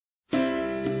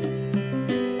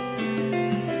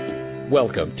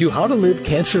Welcome to How to Live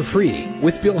Cancer-Free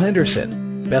with Bill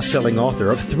Henderson, best-selling author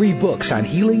of 3 books on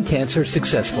healing cancer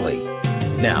successfully.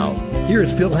 Now,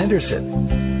 here's Bill Henderson.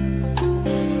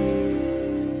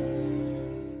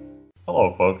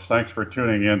 Hello, folks. Thanks for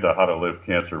tuning in to How to Live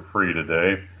Cancer-Free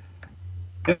today.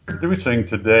 Introducing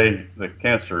today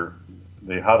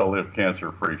the How to Live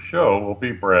Cancer-Free show will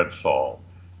be Brad Saul.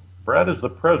 Brad is the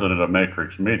president of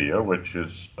Matrix Media, which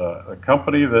is a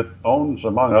company that owns,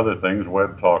 among other things,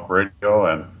 Web Talk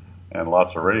Radio and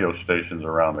lots of radio stations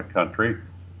around the country.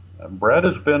 Brad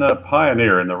has been a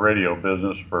pioneer in the radio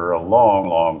business for a long,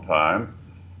 long time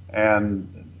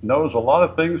and knows a lot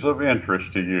of things of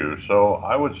interest to you. So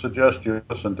I would suggest you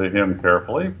listen to him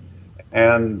carefully,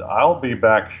 and I'll be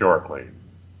back shortly.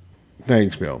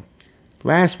 Thanks, Bill.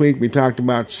 Last week we talked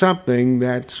about something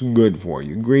that's good for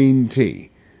you, green tea.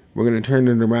 We're going to turn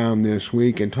it around this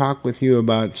week and talk with you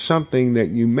about something that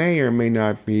you may or may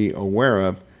not be aware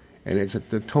of, and it's at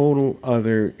the total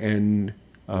other end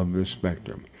of the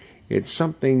spectrum. It's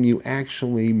something you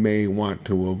actually may want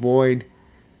to avoid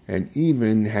and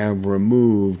even have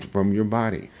removed from your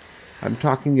body. I'm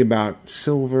talking about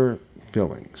silver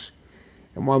fillings.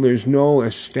 And while there's no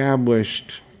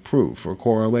established proof or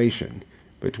correlation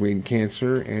between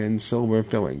cancer and silver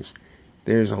fillings,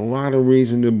 there's a lot of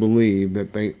reason to believe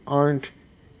that they aren't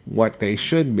what they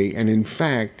should be, and in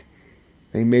fact,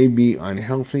 they may be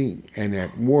unhealthy and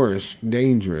at worst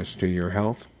dangerous to your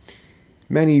health.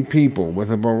 Many people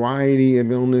with a variety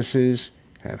of illnesses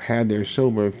have had their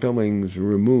silver fillings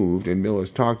removed, and Bill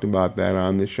has talked about that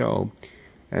on the show,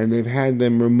 and they've had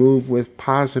them removed with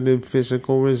positive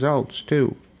physical results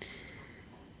too.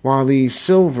 While these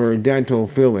silver dental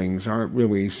fillings aren't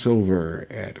really silver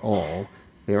at all,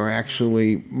 they are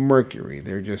actually mercury.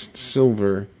 They're just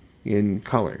silver in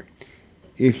color.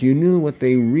 If you knew what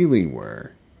they really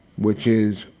were, which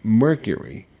is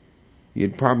mercury,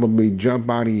 you'd probably jump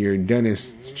out of your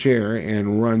dentist's chair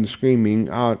and run screaming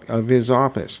out of his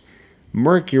office.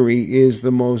 Mercury is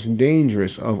the most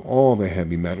dangerous of all the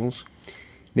heavy metals.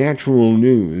 Natural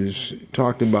News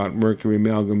talked about mercury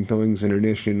amalgam fillings in an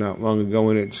issue not long ago,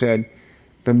 and it said,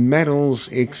 the metals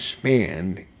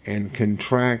expand and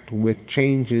contract with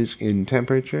changes in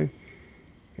temperature,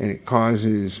 and it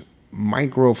causes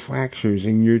microfractures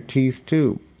in your teeth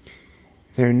too.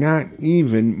 They're not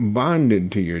even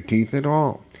bonded to your teeth at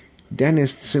all.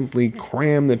 Dentists simply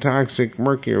cram the toxic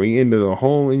mercury into the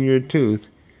hole in your tooth,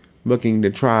 looking to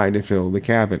try to fill the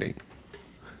cavity.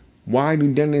 Why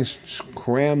do dentists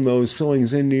cram those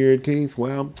fillings into your teeth?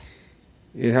 Well,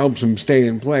 it helps them stay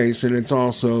in place, and it's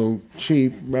also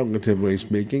cheap, relatively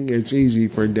speaking. It's easy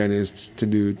for dentists to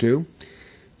do, too.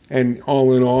 And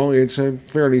all in all, it's a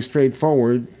fairly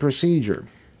straightforward procedure.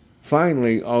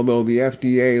 Finally, although the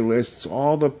FDA lists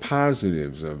all the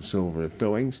positives of silver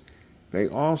fillings, they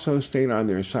also state on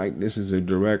their site, this is a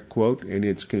direct quote, and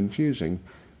it's confusing,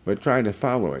 but try to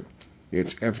follow it.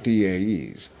 It's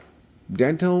FDA's.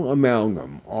 Dental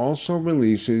amalgam also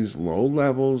releases low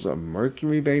levels of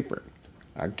mercury vapor,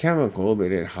 a chemical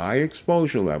that at high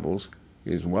exposure levels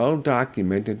is well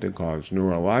documented to cause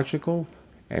neurological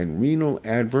and renal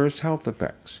adverse health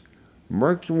effects.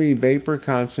 Mercury vapor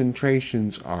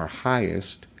concentrations are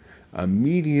highest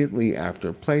immediately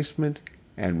after placement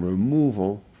and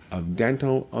removal of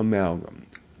dental amalgam,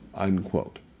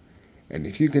 unquote. And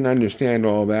if you can understand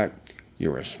all that,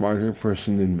 you're a smarter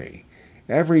person than me.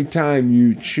 Every time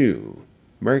you chew,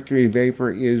 mercury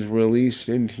vapor is released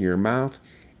into your mouth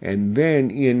and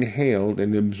then inhaled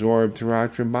and absorbed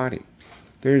throughout your body.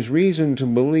 There's reason to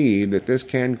believe that this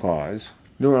can cause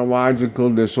neurological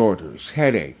disorders,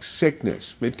 headaches,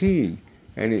 sickness, fatigue,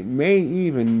 and it may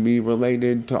even be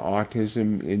related to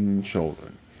autism in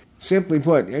children. Simply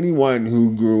put, anyone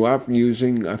who grew up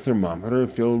using a thermometer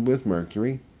filled with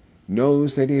mercury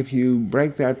knows that if you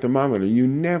break that thermometer, you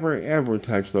never ever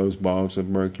touch those balls of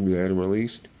mercury that are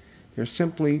released. They're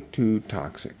simply too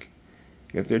toxic.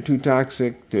 If they're too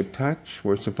toxic to touch,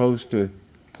 we're supposed to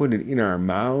put it in our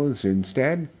mouths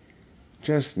instead.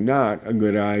 Just not a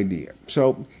good idea.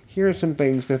 So here are some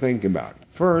things to think about.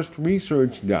 First,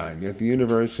 research done at the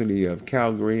University of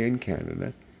Calgary in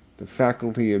Canada, the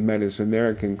Faculty of Medicine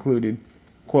there concluded,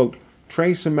 quote,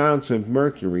 trace amounts of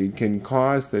mercury can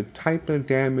cause the type of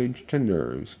damage to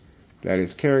nerves that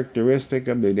is characteristic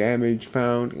of the damage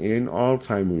found in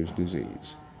Alzheimer's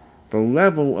disease. The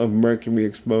level of mercury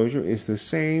exposure is the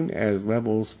same as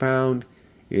levels found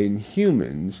in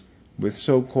humans with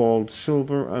so-called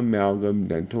silver amalgam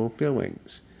dental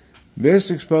fillings.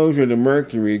 This exposure to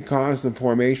mercury caused the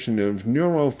formation of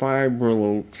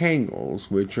neurofibril tangles,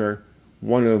 which are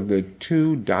one of the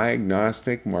 2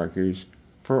 diagnostic markers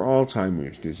for for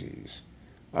Alzheimer's disease.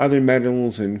 Other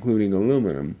metals, including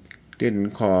aluminum,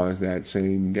 didn't cause that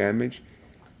same damage.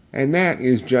 And that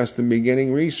is just the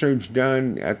beginning. Research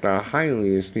done at the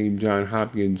highly esteemed Johns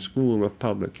Hopkins School of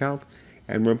Public Health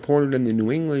and reported in the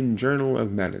New England Journal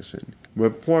of Medicine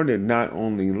reported not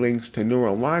only links to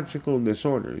neurological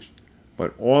disorders,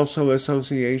 but also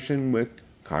association with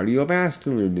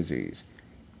cardiovascular disease.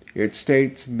 It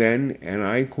states then, and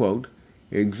I quote,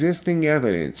 "Existing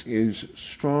evidence is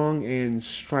strong and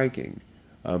striking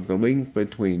of the link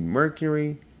between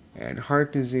mercury and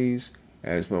heart disease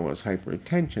as well as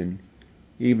hypertension,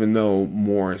 even though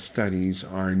more studies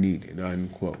are needed,"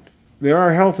 unquote. There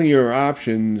are healthier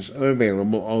options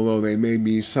available, although they may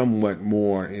be somewhat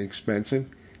more expensive.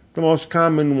 The most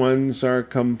common ones are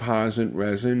composite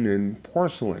resin and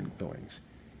porcelain fillings.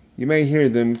 You may hear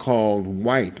them called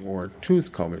white or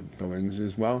tooth-colored fillings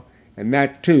as well, and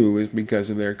that too is because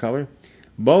of their color.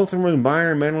 Both are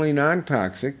environmentally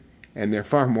non-toxic, and they're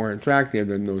far more attractive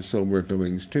than those silver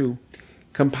fillings too.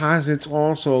 Composites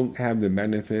also have the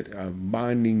benefit of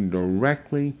bonding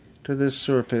directly to the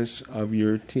surface of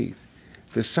your teeth.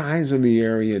 The size of the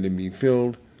area to be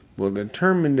filled will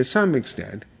determine to some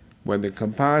extent whether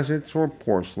composites or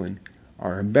porcelain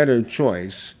are a better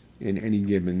choice in any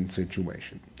given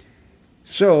situation.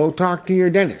 So talk to your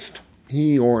dentist.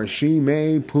 He or she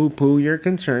may poo-poo your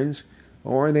concerns,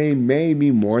 or they may be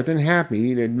more than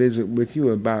happy to visit with you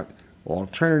about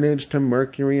alternatives to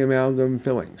mercury amalgam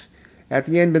fillings. At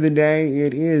the end of the day,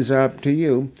 it is up to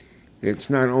you. It's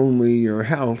not only your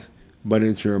health, but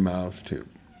it's your mouth too.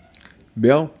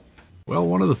 Bill? Well,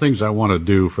 one of the things I want to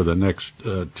do for the next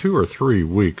 2 or 3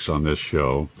 weeks on this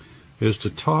show is to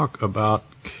talk about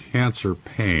cancer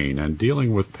pain and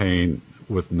dealing with pain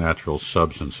with natural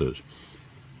substances.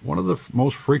 One of the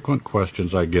most frequent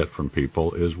questions I get from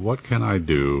people is, what can I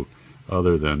do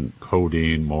other than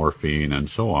codeine, morphine, and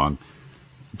so on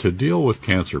to deal with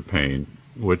cancer pain,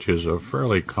 which is a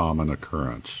fairly common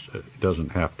occurrence. It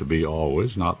doesn't have to be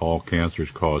always. Not all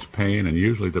cancers cause pain, and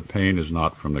usually the pain is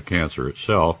not from the cancer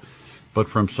itself, but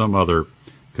from some other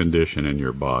condition in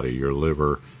your body, your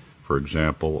liver, for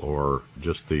example, or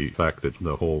just the fact that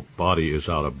the whole body is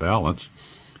out of balance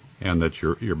and that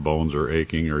your bones are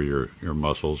aching or your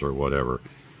muscles or whatever.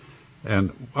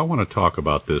 And I want to talk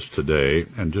about this today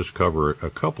and just cover a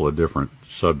couple of different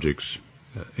subjects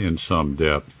in some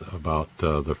depth about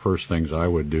the first things I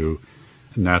would do,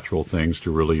 natural things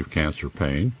to relieve cancer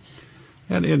pain.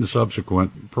 And in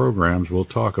subsequent programs, we'll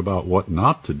talk about what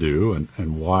not to do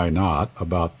and why not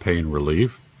about pain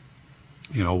relief.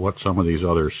 You know, what some of these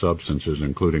other substances,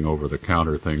 including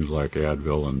over-the-counter things like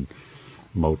Advil and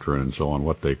Motrin and so on,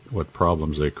 what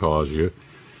problems they cause you.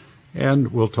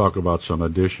 And we'll talk about some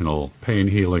additional pain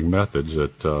healing methods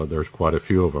that there's quite a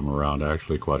few of them around,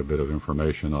 actually quite a bit of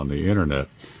information on the internet.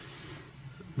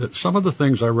 That some of the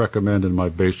things I recommend in my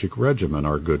basic regimen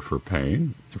are good for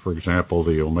pain. For example,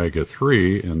 the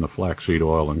omega-3 in the flaxseed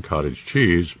oil and cottage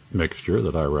cheese mixture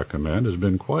that I recommend has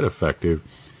been quite effective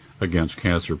against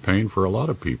cancer pain for a lot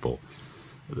of people.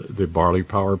 The barley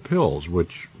power pills,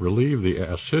 which relieve the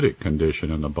acidic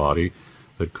condition in the body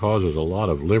that causes a lot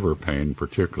of liver pain,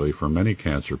 particularly for many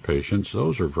cancer patients,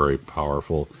 those are very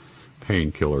powerful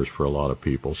painkillers for a lot of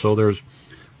people. So there's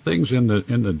things in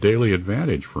the Daily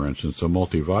Advantage, for instance, a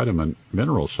multivitamin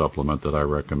mineral supplement that I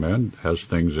recommend has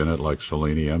things in it like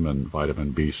selenium and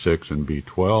vitamin B6 and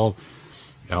B12,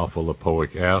 alpha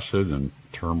lipoic acid and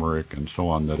turmeric and so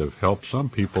on that have helped some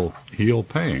people heal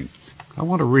pain. I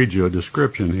want to read you a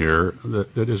description here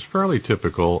that is fairly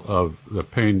typical of the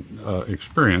pain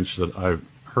experience that I've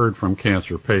heard from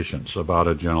cancer patients about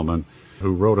a gentleman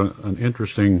who wrote an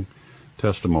interesting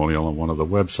testimonial on one of the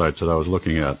websites that I was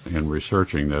looking at in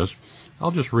researching this.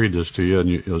 I'll just read this to you and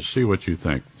you'll see what you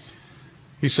think.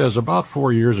 He says, about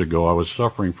 4 years ago, I was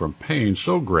suffering from pain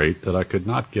so great that I could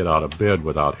not get out of bed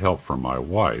without help from my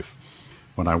wife.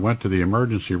 When I went to the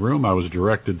emergency room, I was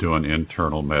directed to an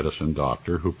internal medicine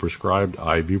doctor who prescribed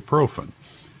ibuprofen.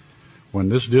 When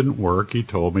this didn't work, he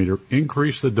told me to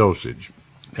increase the dosage.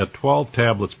 At 12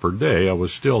 tablets per day, I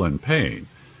was still in pain,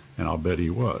 and I'll bet he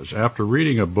was. After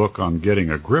reading a book on getting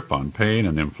a grip on pain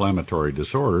and inflammatory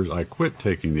disorders, I quit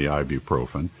taking the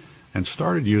ibuprofen and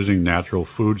started using natural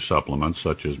food supplements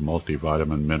such as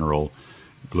multivitamin mineral,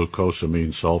 glucosamine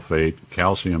sulfate,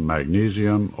 calcium,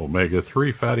 magnesium,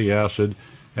 omega-3 fatty acid,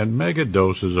 and mega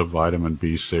doses of vitamin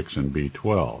B6 and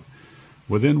B12.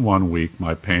 Within 1 week,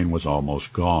 my pain was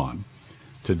almost gone.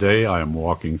 Today, I am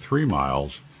walking 3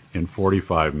 miles in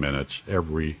 45 minutes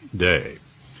every day.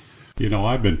 You know,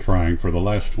 I've been trying for the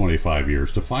last 25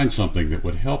 years to find something that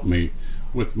would help me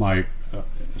with my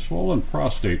swollen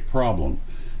prostate problem.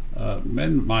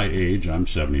 Men my age, I'm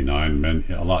 79, men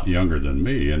a lot younger than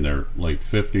me, in their late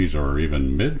 50s or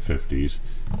even mid-50s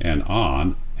and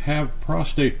on, have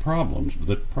prostate problems.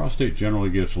 The prostate generally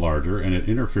gets larger and it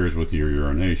interferes with your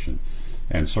urination,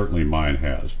 and certainly mine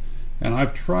has. And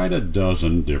I've tried a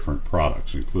dozen different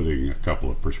products, including a couple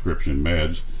of prescription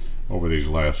meds over these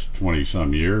last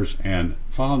 20-some years, and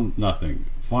found nothing.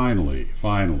 Finally,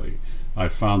 I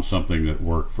found something that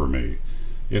worked for me.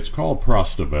 It's called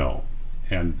Prostabel,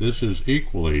 and this is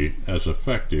equally as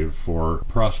effective for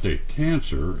prostate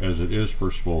cancer as it is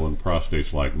for swollen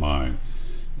prostates like mine.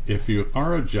 If you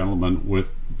are a gentleman with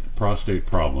prostate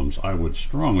problems, I would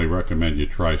strongly recommend you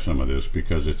try some of this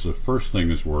because it's the first thing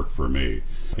that's worked for me.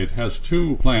 It has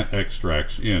 2 plant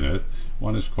extracts in it.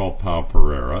 One is called Pau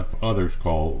Pereira, others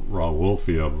called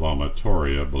Rauwolfia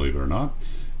vomitoria, believe it or not.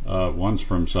 One's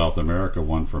from South America,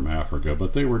 one from Africa,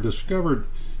 but they were discovered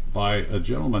by a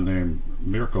gentleman named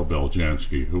Mirko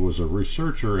Beljanski, who was a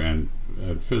researcher and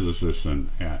physicist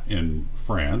in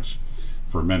France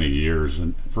for many years,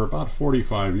 and for about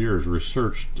 45 years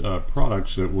researched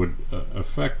products that would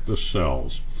affect the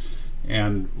cells.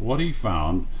 And what he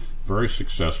found very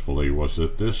successfully was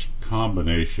that this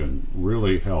combination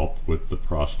really helped with the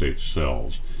prostate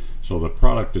cells. So the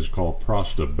product is called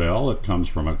Prostabel. It comes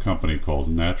from a company called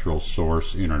Natural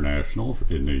Source International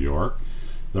in New York.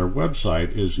 Their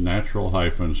website is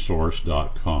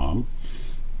natural-source.com.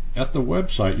 At the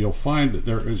website, you'll find that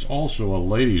there is also a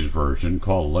ladies' version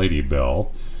called Lady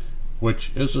Bell,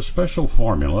 which is a special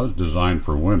formula designed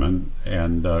for women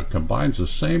and combines the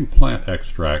same plant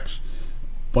extracts,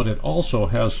 but it also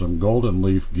has some golden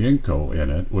leaf ginkgo in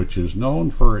it, which is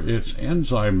known for its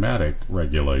enzymatic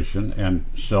regulation and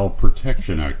cell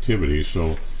protection activity.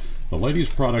 So the ladies'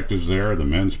 product is there, the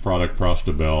men's product,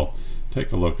 Prostabel.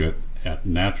 Take a look at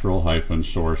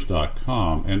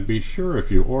natural-source.com, and be sure if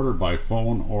you order by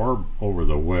phone or over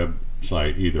the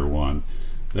website, either one,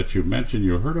 that you mention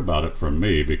you heard about it from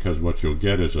me, because what you'll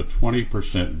get is a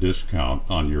 20% discount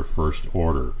on your first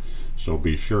order. So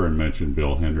be sure and mention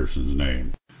Bill Henderson's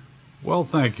name. Well,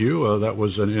 thank you. That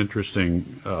was an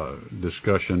interesting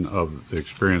discussion of the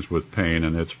experience with pain,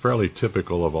 and it's fairly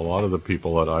typical of a lot of the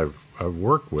people that I've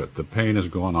worked with. The pain has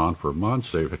gone on for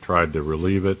months. They've tried to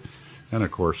relieve it. And,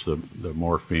 of course, the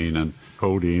morphine and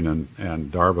codeine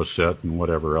and Darvocet and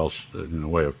whatever else in the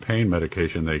way of pain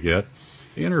medication they get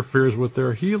interferes with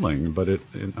their healing, but it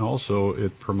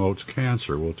promotes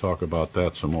cancer. We'll talk about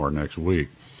that some more next week.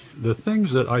 The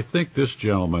things that I think this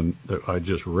gentleman that I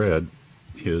just read,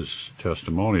 his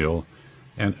testimonial,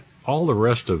 and all the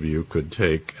rest of you could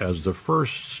take as the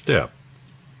first step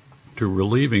to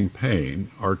relieving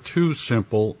pain are 2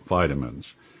 simple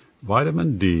vitamins: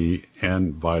 vitamin D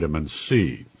and vitamin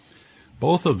C.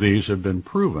 Both of these have been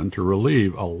proven to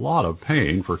relieve a lot of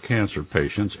pain for cancer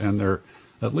patients, and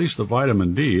at least the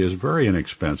vitamin D is very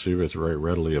inexpensive. It's very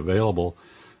readily available,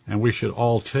 and we should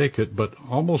all take it, but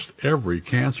almost every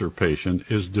cancer patient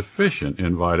is deficient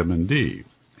in vitamin D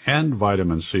and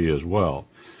vitamin C as well.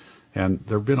 And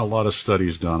there have been a lot of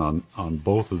studies done on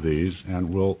both of these,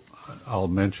 and I'll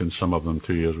mention some of them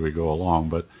to you as we go along,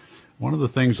 but one of the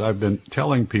things I've been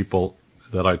telling people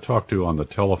that I talk to on the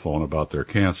telephone about their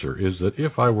cancer is that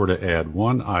if I were to add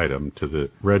one item to the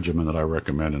regimen that I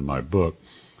recommend in my book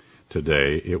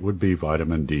today, it would be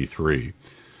vitamin D3,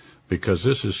 because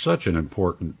this is such an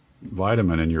important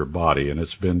vitamin in your body, and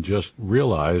it's been just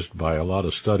realized by a lot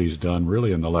of studies done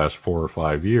really in the last 4 or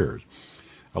 5 years.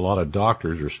 A lot of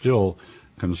doctors are still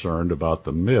concerned about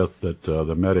the myth that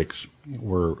the medics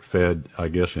were fed, I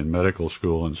guess, in medical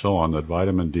school and so on, that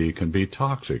vitamin D can be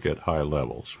toxic at high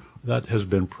levels. That has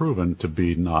been proven to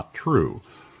be not true.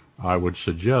 I would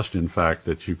suggest, in fact,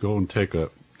 that you go and take a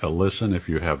listen, if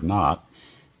you have not,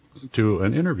 to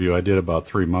an interview I did about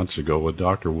 3 months ago with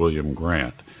Dr. William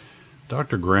Grant.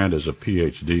 Dr. Grant is a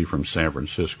PhD from San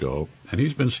Francisco, and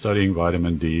he's been studying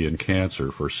vitamin D in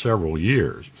cancer for several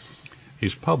years.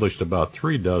 He's published about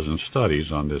 36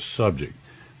 studies on this subject.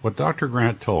 What Dr.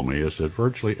 Grant told me is that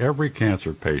virtually every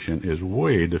cancer patient is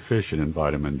way deficient in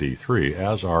vitamin D3,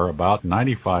 as are about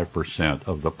 95%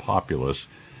 of the populace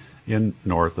in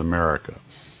North America,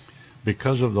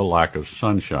 because of the lack of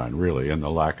sunshine, really, and the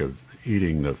lack of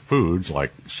eating the foods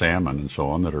like salmon and so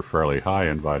on that are fairly high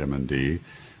in vitamin D.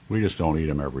 We just don't eat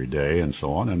them every day and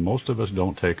so on, and most of us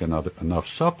don't take enough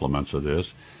supplements of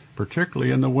this,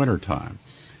 particularly in the wintertime.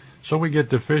 So we get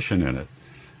deficient in it,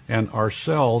 and our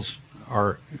cells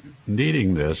are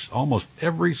needing this. Almost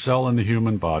every cell in the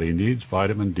human body needs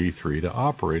vitamin D3 to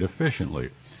operate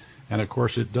efficiently. And, of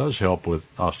course, it does help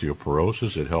with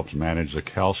osteoporosis. It helps manage the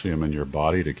calcium in your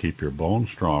body to keep your bones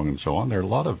strong and so on. There are a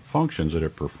lot of functions that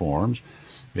it performs.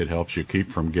 It helps you keep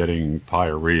from getting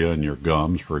pyorrhea in your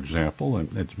gums, for example,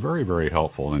 and it's very, very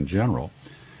helpful in general.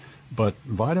 But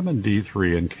vitamin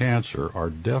D3 and cancer are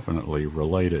definitely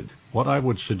related. What I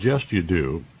would suggest you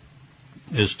do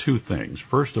is two things.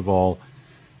 First of all,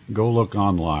 go look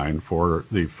online for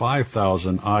the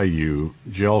 5,000 IU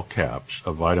gel caps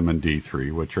of vitamin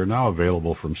D3, which are now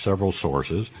available from several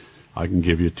sources. I can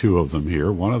give you two of them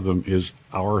here. One of them is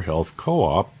Our Health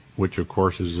Co-op, which of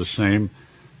course is the same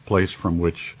place from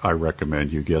which I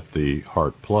recommend you get the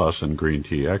Heart Plus and green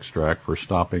tea extract for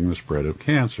stopping the spread of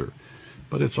cancer.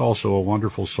 But it's also a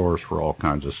wonderful source for all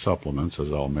kinds of supplements,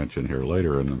 as I'll mention here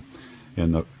later in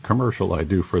the commercial I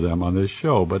do for them on this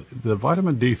show. But the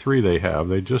vitamin D3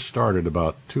 they just started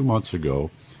about 2 months ago,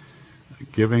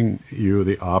 giving you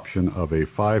the option of a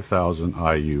 5,000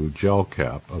 IU gel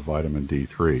cap of vitamin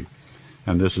D3.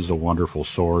 And this is a wonderful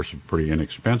source, a pretty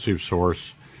inexpensive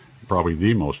source, probably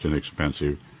the most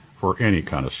inexpensive for any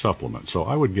kind of supplement. So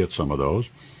I would get some of those.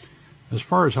 As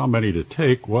far as how many to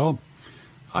take, well,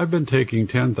 I've been taking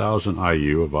 10,000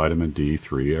 IU of vitamin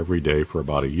D3 every day for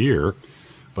about a year.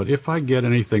 But if I get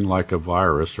anything like a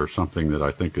virus or something that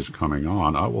I think is coming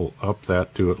on, I will up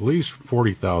that to at least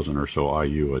 40,000 or so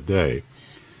IU a day.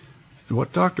 And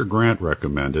what Dr. Grant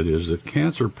recommended is that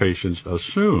cancer patients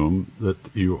assume that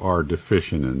you are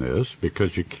deficient in this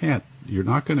because you're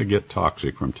not going to get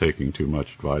toxic from taking too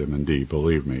much vitamin D,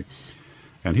 believe me.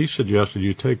 And he suggested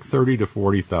you take 30 to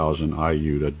 40,000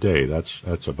 IU a day.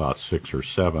 That's about 6 or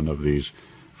 7 of these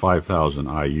 5,000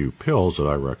 IU pills that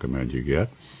I recommend you get.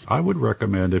 I would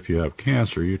recommend if you have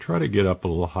cancer, you try to get up a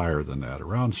little higher than that,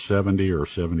 around 70 or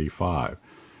 75.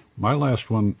 My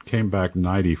last one came back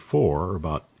 94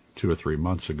 about 2 or 3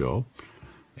 months ago,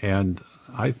 and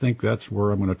I think that's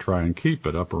where I'm going to try and keep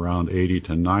it, up around 80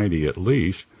 to 90 at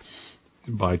least,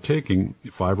 by taking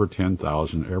 5 or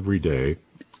 10,000 every day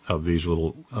of these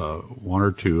little, 1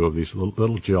 or 2 of these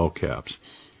little gel caps.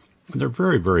 And they're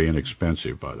very, very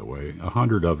inexpensive, by the way.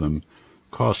 100 of them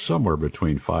cost somewhere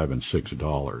between $5 and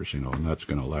 $6, and that's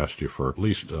going to last you for at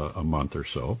least a month or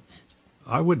so.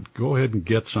 I would go ahead and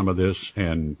get some of this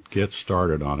and get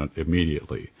started on it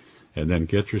immediately, and then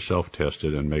get yourself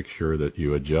tested and make sure that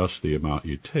you adjust the amount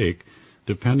you take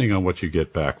depending on what you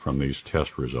get back from these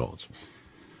test results.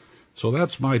 So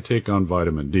that's my take on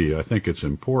vitamin D. I think it's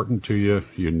important to you.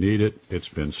 You need it. It's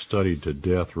been studied to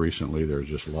death recently. There's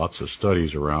just lots of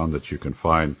studies around that you can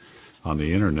find on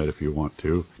the internet if you want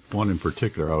to. One in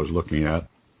particular I was looking at.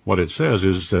 What it says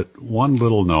is that one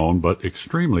little known but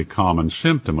extremely common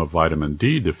symptom of vitamin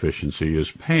D deficiency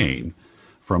is pain,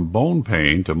 from bone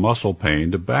pain to muscle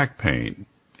pain to back pain.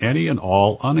 Any and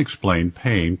all unexplained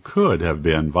pain could have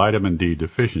been vitamin D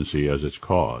deficiency as its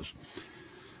cause.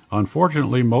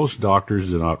 Unfortunately, most doctors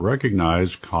do not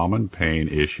recognize common pain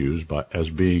issues as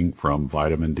being from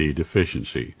vitamin D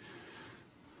deficiency,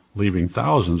 leaving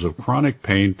thousands of chronic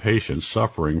pain patients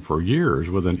suffering for years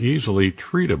with an easily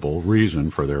treatable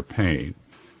reason for their pain.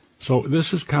 So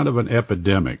this is kind of an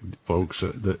epidemic, folks,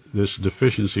 this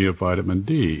deficiency of vitamin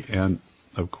D. And,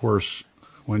 of course,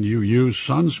 when you use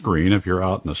sunscreen, if you're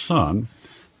out in the sun,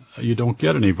 you don't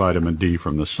get any vitamin D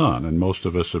from the sun, and most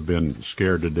of us have been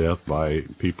scared to death by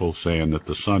people saying that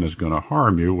the sun is going to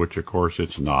harm you, which of course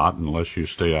it's not unless you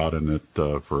stay out in it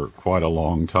for quite a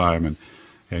long time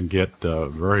and get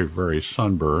very, very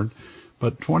sunburned.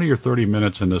 But 20 or 30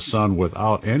 minutes in the sun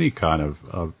without any kind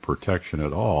of protection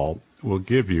at all will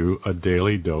give you a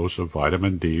daily dose of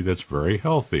vitamin D that's very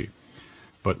healthy.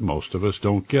 But most of us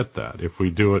don't get that. If we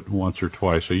do it once or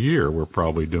twice a year, we're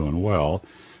probably doing well,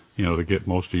 to get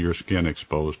most of your skin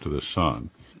exposed to the sun.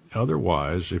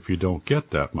 Otherwise, if you don't get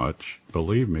that much,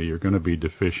 believe me, you're going to be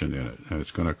deficient in it, and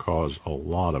it's going to cause a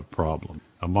lot of problems.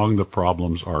 Among the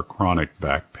problems are chronic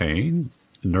back pain,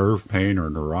 nerve pain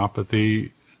or neuropathy,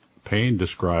 pain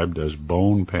described as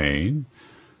bone pain,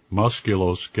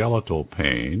 musculoskeletal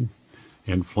pain,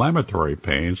 inflammatory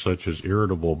pain such as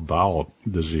irritable bowel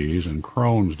disease and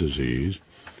Crohn's disease.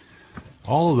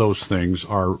 All of those things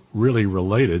are really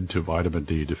related to vitamin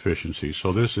D deficiency,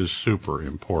 so this is super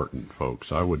important,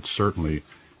 folks. I would certainly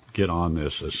get on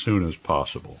this as soon as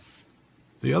possible.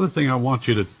 The other thing I want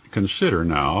you to consider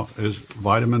now is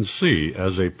vitamin C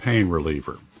as a pain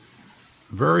reliever.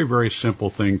 Very, very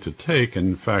simple thing to take.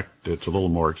 In fact, it's a little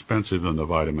more expensive than the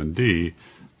vitamin D,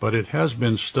 but it has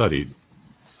been studied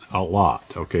a lot,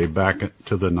 back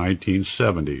to the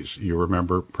 1970s. You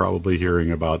remember probably hearing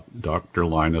about Dr.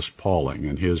 Linus Pauling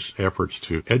and his efforts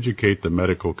to educate the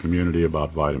medical community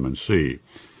about vitamin C.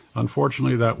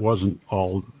 Unfortunately, that wasn't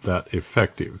all that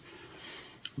effective.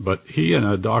 But he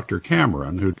and Dr.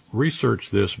 Cameron, who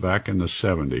researched this back in the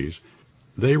 70s,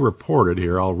 they reported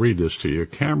here, I'll read this to you,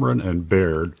 Cameron and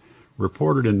Baird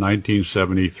reported in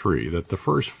 1973 that the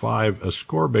first 5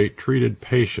 ascorbate-treated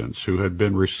patients who had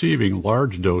been receiving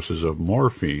large doses of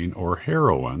morphine or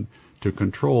heroin to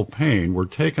control pain were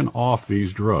taken off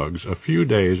these drugs a few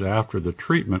days after the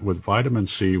treatment with vitamin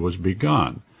C was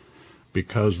begun,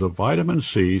 because the vitamin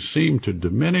C seemed to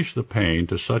diminish the pain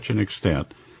to such an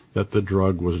extent that the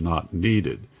drug was not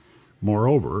needed.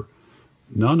 Moreover,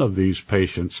 none of these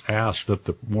patients asked that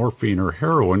the morphine or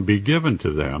heroin be given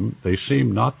to them. They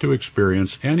seemed not to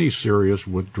experience any serious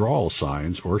withdrawal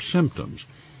signs or symptoms.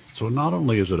 So not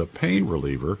only is it a pain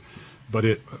reliever, but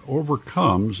it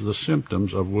overcomes the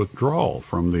symptoms of withdrawal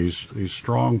from these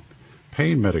strong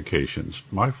pain medications.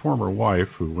 My former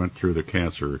wife, who went through the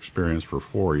cancer experience for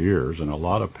 4 years and a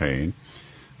lot of pain,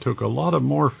 took a lot of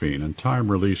morphine and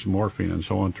time-release morphine and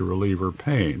so on to relieve her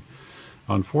pain.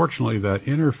 Unfortunately, that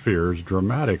interferes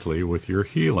dramatically with your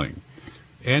healing.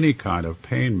 Any kind of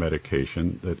pain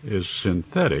medication that is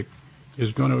synthetic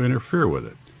is going to interfere with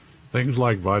it. Things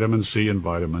like vitamin C and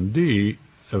vitamin D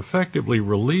effectively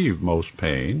relieve most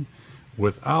pain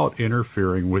without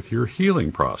interfering with your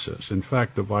healing process. In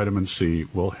fact, the vitamin C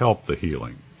will help the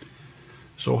healing.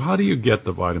 So how do you get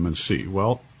the vitamin C?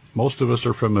 Well, most of us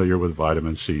are familiar with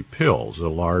vitamin C pills. They're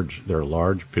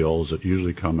large pills that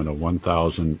usually come in a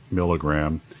 1,000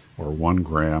 milligram or 1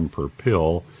 gram per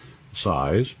pill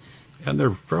size, and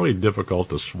they're fairly difficult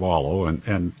to swallow,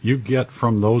 and you get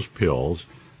from those pills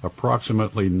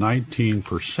approximately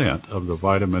 19% of the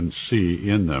vitamin C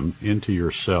in them into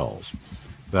your cells.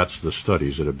 That's the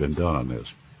studies that have been done on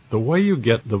this. The way you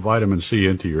get the vitamin C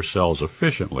into your cells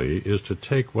efficiently is to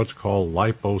take what's called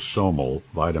liposomal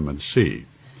vitamin C.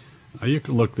 Now, you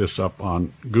can look this up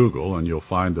on Google, and you'll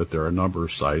find that there are a number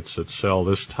of sites that sell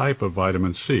this type of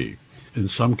vitamin C. In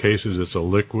some cases, it's a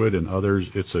liquid. In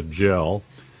others, it's a gel.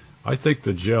 I think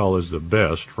the gel is the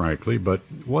best, frankly, but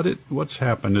what's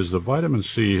happened is the vitamin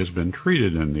C has been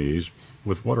treated in these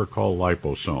with what are called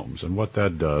liposomes, and what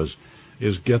that does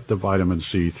is get the vitamin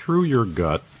C through your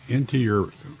gut into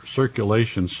your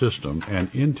circulation system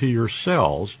and into your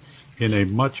cells in a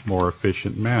much more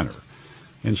efficient manner.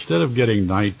 Instead of getting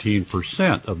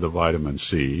 19% of the vitamin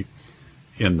C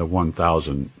in the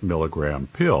 1,000 milligram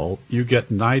pill, you get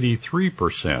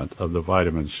 93% of the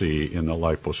vitamin C in the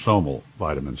liposomal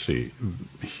vitamin C.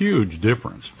 Huge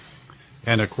difference.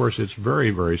 And of course, it's very,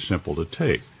 very simple to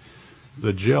take.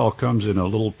 The gel comes in a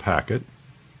little packet,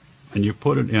 and you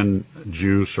put it in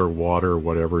juice or water,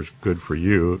 whatever's good for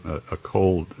you, a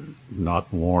cold,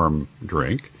 not warm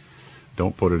drink.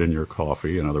 Don't put it in your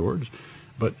coffee, in other words.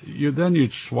 But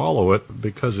you'd swallow it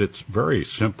because it's very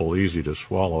simple, easy to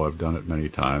swallow. I've done it many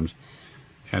times.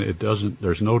 And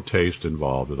there's no taste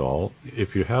involved at all.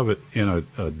 If you have it in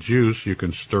a juice, you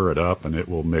can stir it up and it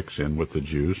will mix in with the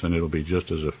juice and it'll be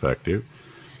just as effective.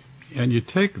 And you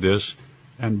take this,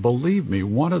 and believe me,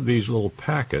 one of these little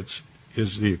packets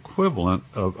is the equivalent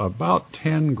of about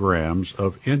 10 grams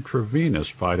of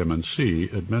intravenous vitamin C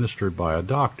administered by a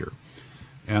doctor.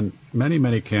 And many,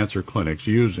 many cancer clinics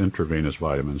use intravenous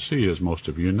vitamin C, as most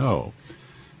of you know.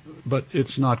 But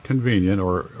it's not convenient,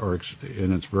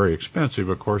 and it's very expensive,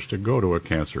 of course, to go to a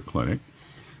cancer clinic.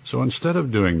 So instead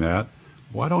of doing that,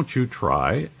 why don't you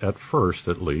try, at first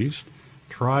at least,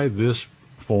 try this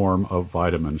form of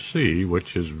vitamin C,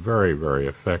 which is very, very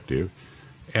effective,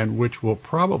 and which will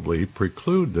probably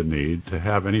preclude the need to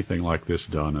have anything like this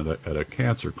done at a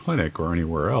cancer clinic or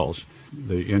anywhere else.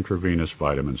 The intravenous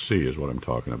vitamin C is what I'm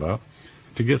talking about.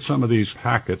 To get some of these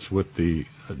packets with the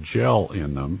gel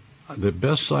in them, the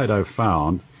best site I've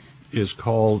found is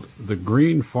called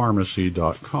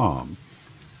thegreenpharmacy.com.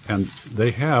 And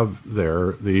they have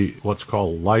there what's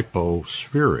called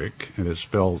lipospheric, and it's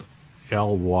spelled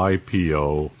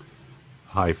LYPO-SPHERIC.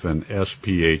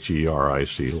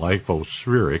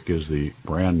 Lipospheric is the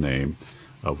brand name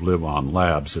of Live On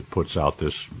Labs that puts out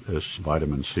this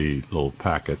vitamin C little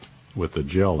packet with the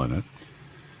gel in it.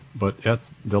 But at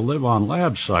the Live On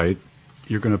Lab site,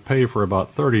 you're going to pay for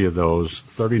about 30 of those,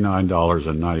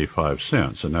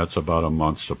 $39.95, and that's about a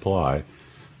month's supply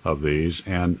of these.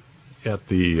 And at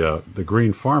the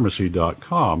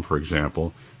greenpharmacy.com, for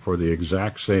example, for the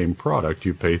exact same product,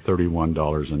 you pay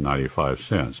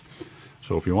 $31.95.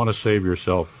 So if you want to save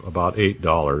yourself about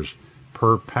 $8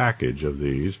 per package of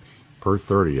these, per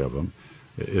 30 of them,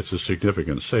 it's a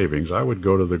significant savings. I would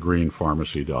go to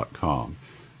thegreenpharmacy.com.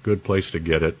 Good place to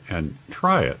get it and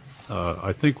try it.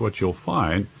 I think what you'll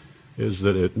find is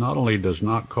that it not only does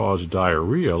not cause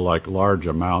diarrhea like large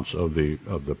amounts of the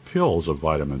pills of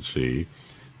vitamin C,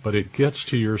 but it gets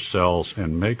to your cells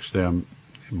and makes them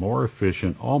more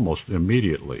efficient almost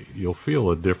immediately. You'll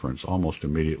feel a difference almost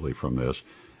immediately from this,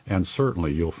 and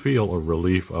certainly you'll feel a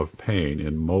relief of pain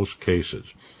in most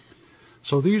cases.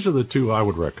 So these are the two I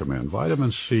would recommend,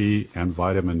 vitamin C and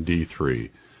vitamin D3.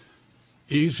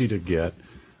 Easy to get,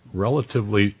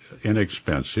 relatively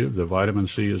inexpensive. The vitamin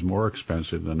C is more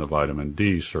expensive than the vitamin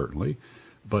D, certainly,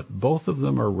 but both of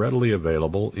them are readily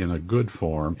available in a good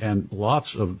form, and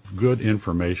lots of good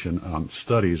information on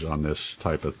studies on this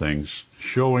type of things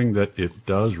showing that it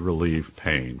does relieve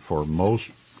pain for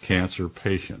most cancer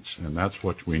patients, and that's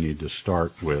what we need to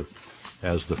start with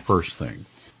as the first thing.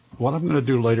 What I'm going to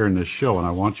do later in this show, and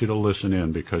I want you to listen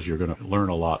in because you're going to learn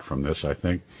a lot from this, I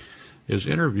think, is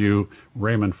interview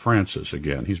Raymond Francis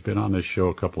again. He's been on this show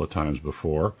a couple of times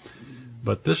before,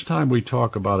 but this time we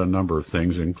talk about a number of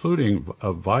things, including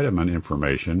vitamin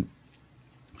information.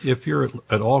 If you're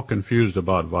at all confused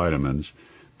about vitamins,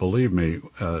 believe me,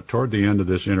 toward the end of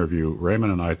this interview,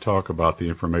 Raymond and I talk about the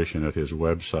information at his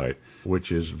website,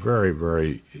 which is very,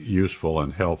 very useful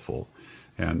and helpful.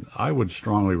 And I would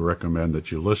strongly recommend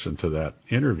that you listen to that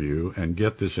interview and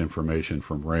get this information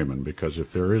from Raymond, because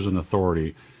if there is an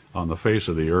authority on the face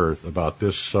of the earth about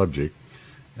this subject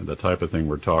and the type of thing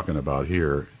we're talking about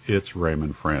here, it's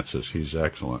Raymond Francis. He's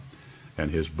excellent.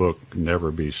 And his book,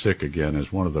 Never Be Sick Again,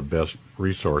 is one of the best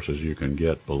resources you can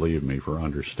get, believe me, for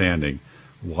understanding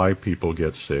why people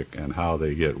get sick and how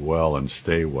they get well and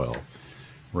stay well.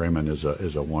 Raymond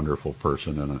is a wonderful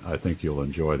person, and I think you'll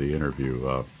enjoy the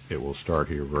interview. It will start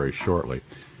here very shortly.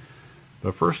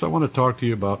 But first I want to talk to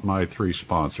you about my three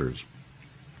sponsors.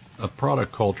 A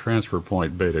product called Transfer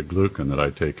Point Beta Glucan that I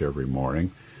take every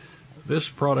morning. This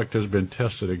product has been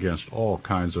tested against all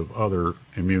kinds of other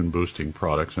immune-boosting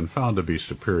products and found to be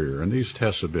superior, and these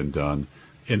tests have been done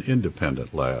in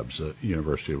independent labs. The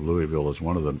University of Louisville is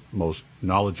one of the most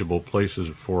knowledgeable places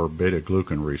for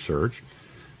beta-glucan research,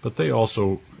 but they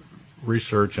also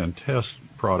research and test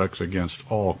products against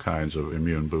all kinds of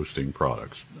immune-boosting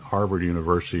products. Harvard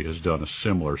University has done a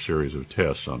similar series of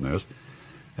tests on this,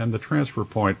 and the Transfer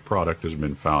Point product has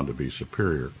been found to be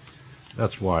superior.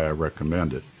 That's why I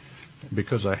recommend it,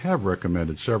 because I have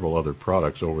recommended several other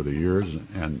products over the years,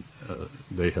 and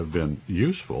they have been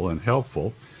useful and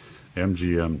helpful.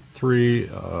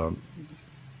 MGM3,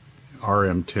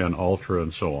 RM10 Ultra,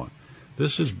 and so on.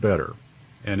 This is better,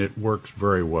 and it works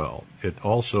very well. It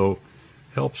also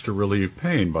helps to relieve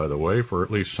pain, by the way, for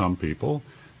at least some people,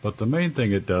 but the main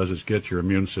thing it does is get your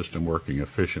immune system working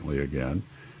efficiently again,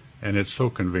 and it's so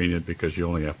convenient because you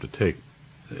only have to take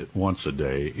it once a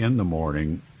day in the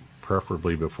morning,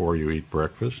 preferably before you eat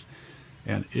breakfast.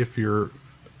 And if you're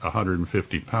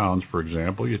 150 pounds, for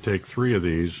example, you take 3 of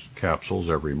these capsules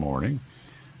every morning,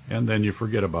 and then you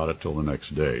forget about it till the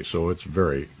next day. So it's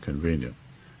very convenient.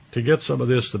 To get some of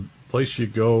this, the place you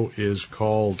go is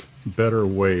called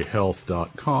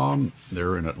BetterWayHealth.com.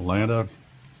 They're in Atlanta.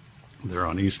 They're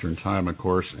on Eastern Time, of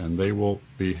course, and they will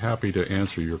be happy to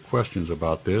answer your questions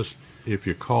about this. If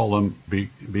you call them,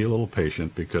 be a little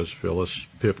patient, because Phyllis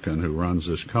Pipkin, who runs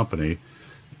this company,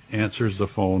 answers the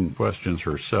phone questions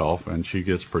herself, and she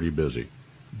gets pretty busy.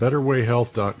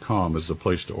 BetterWayHealth.com is the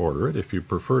place to order it. If you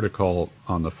prefer to call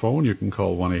on the phone, you can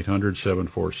call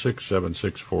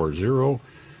 1-800-746-7640.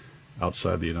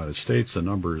 Outside the United States, the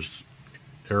number is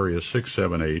area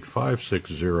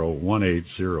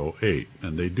 678-560-1808.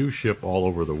 And they do ship all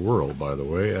over the world, by the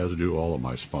way, as do all of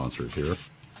my sponsors here.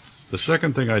 The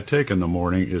second thing I take in the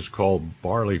morning is called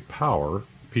Barley Power,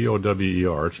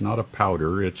 P-O-W-E-R. It's not a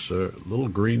powder. It's little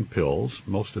green pills.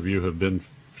 Most of you have been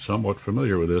somewhat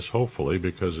familiar with this, hopefully,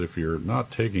 because if you're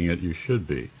not taking it, you should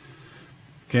be.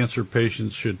 Cancer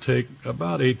patients should take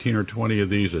about 18 or 20 of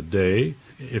these a day.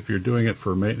 If you're doing it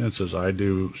for maintenance, as I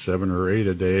do, 7 or 8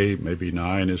 a day, maybe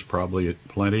 9 is probably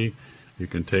plenty. You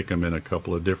can take them in a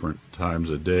couple of different times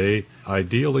a day.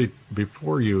 Ideally,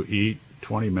 before you eat,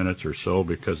 20 minutes or so,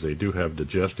 because they do have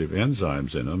digestive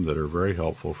enzymes in them that are very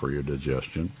helpful for your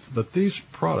digestion. But these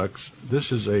products,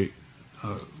 this is a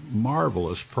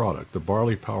marvelous product. The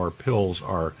Barley Power pills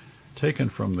are taken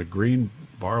from the green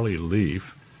barley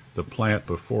leaf, the plant,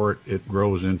 before it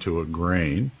grows into a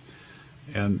grain,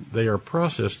 and they are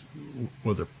processed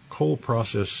with a cold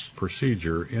process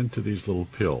procedure into these little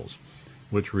pills,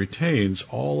 which retains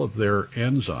all of their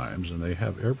enzymes, and they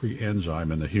have every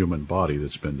enzyme in the human body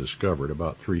that's been discovered,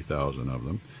 about 3,000 of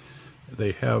them,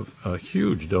 They have a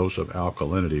huge dose of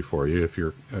alkalinity for you. If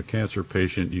you're a cancer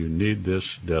patient, you need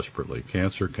this desperately.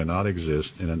 Cancer cannot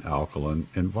exist in an alkaline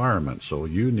environment, so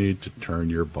you need to turn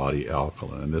your body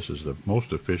alkaline, and this is the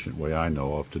most efficient way I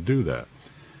know of to do that.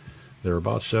 There are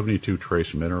about 72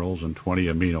 trace minerals and 20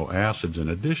 amino acids in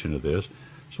addition to this,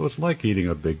 so it's like eating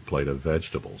a big plate of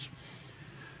vegetables.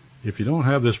 If you don't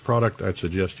have this product, I'd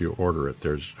suggest you order it.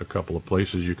 There's a couple of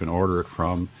places you can order it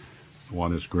from.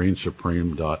 One is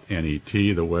greensupreme.net,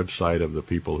 the website of the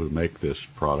people who make this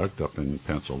product up in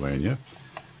Pennsylvania,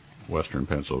 western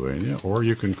Pennsylvania, or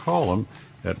you can call them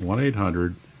at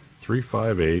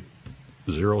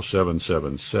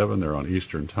 1-800-358-0777. They're on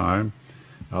Eastern Time.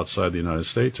 Outside the United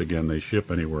States, again, they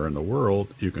ship anywhere in the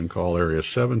world. You can call area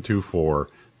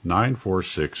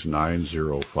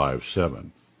 724-946-9057.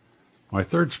 My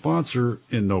third sponsor,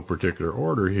 in no particular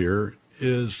order here,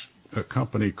 is a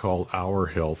company called Our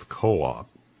Health Co-op.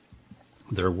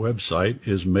 Their website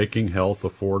is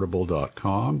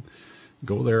makinghealthaffordable.com.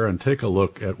 Go there and take a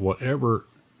look at whatever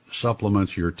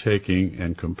supplements you're taking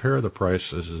and compare the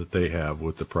prices that they have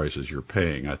with the prices you're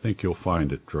paying. I think you'll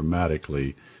find it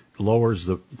dramatically lowers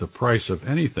the price of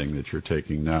anything that you're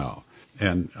taking now.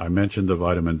 And I mentioned the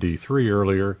vitamin D3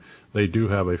 earlier. They do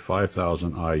have a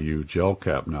 5,000 IU gel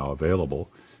cap now available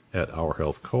at Our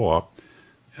Health Co-op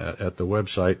at the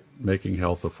website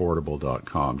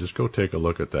makinghealthaffordable.com. Just go take a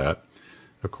look at that.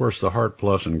 Of course, the Heart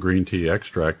Plus and green tea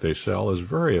extract they sell is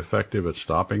very effective at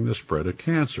stopping the spread of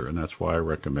cancer, and that's why I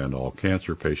recommend all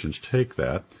cancer patients take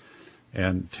that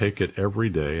and take it every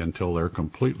day until they're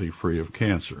completely free of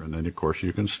cancer. And then, of course,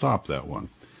 you can stop that one.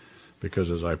 Because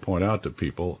as I point out to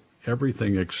people,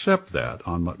 everything except that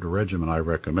on the regimen I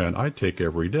recommend, I take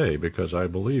every day because I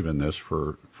believe in this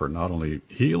for not only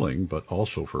healing but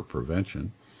also for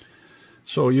prevention.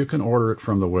 So you can order it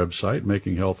from the website,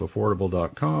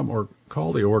 makinghealthaffordable.com, or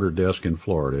call the order desk in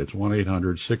Florida. It's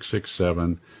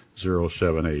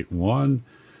 1-800-667-0781.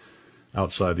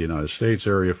 Outside the United States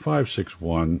area,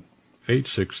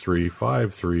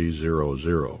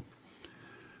 561-863-5300.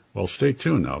 Well, stay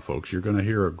tuned now, folks. You're going to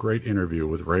hear a great interview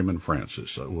with Raymond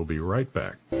Francis. We'll be right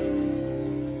back.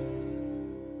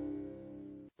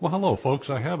 Well, hello,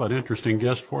 folks. I have an interesting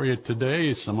guest for you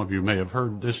today. Some of you may have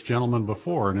heard this gentleman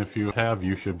before, and if you have,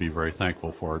 you should be very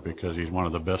thankful for it because he's one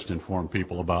of the best informed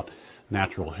people about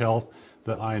natural health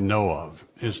that I know of.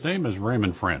 His name is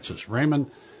Raymond Francis. Raymond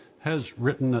has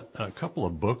written a couple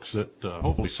of books that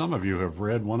hopefully some of you have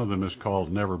read. One of them is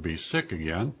called Never Be Sick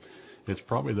Again. It's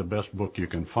probably the best book you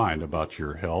can find about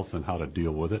your health and how to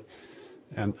deal with it.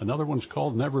 And another one's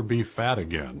called Never Be Fat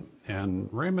Again. And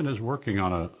Raymond is working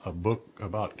on a book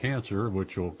about cancer,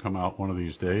 which will come out one of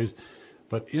these days.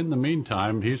 But in the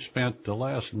meantime, he's spent the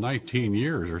last 19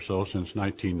 years or so, since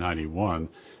 1991,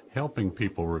 helping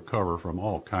people recover from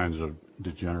all kinds of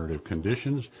degenerative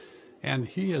conditions. And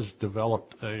he has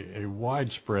developed a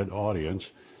widespread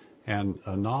audience and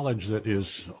a knowledge that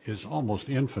is almost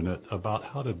infinite about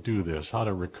how to do this, how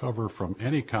to recover from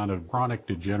any kind of chronic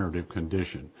degenerative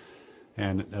condition.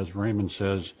 And as Raymond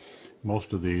says,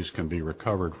 most of these can be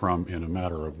recovered from in a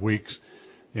matter of weeks,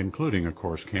 including, of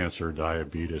course, cancer,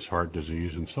 diabetes, heart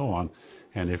disease, and so on.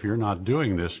 And if you're not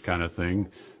doing this kind of thing,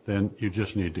 then you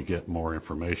just need to get more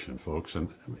information, folks.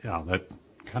 And yeah, that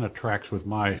kind of tracks with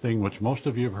my thing, which most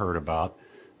of you have heard about.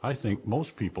 I think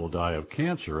most people die of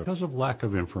cancer because of lack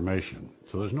of information.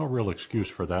 So there's no real excuse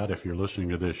for that. If you're listening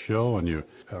to this show and you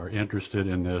are interested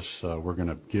in this, we're going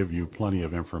to give you plenty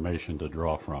of information to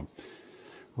draw from.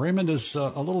 Raymond is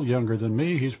a little younger than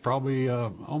me. He's probably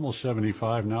almost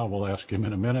 75 now. We'll ask him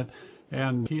in a minute.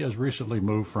 And he has recently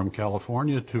moved from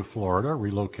California to Florida,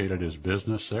 relocated his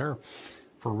business there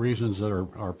for reasons that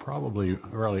are probably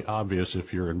really obvious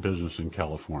if you're in business in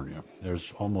California.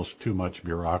 There's almost too much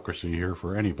bureaucracy here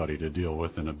for anybody to deal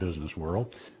with in a business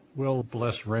world. We'll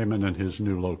bless Raymond and his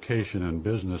new location and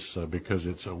business because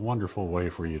it's a wonderful way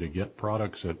for you to get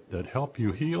products that help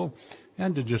you heal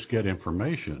and to just get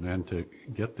information and to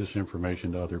get this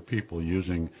information to other people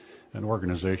using an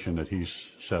organization that he's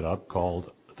set up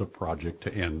called the Project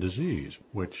to End Disease,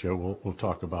 which we'll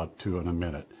talk about too in a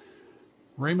minute.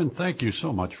 Raymond, thank you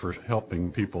so much for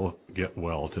helping people get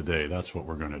well today. That's what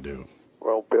we're going to do.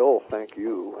 Well, Bill, thank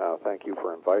you. Thank you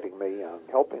for inviting me.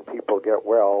 Helping people get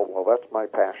well, that's my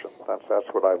passion. That's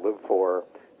what I live for.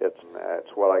 It's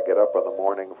what I get up in the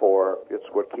morning for. It's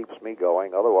what keeps me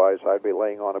going. Otherwise, I'd be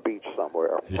laying on a beach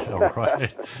somewhere. Yeah,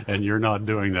 right. And you're not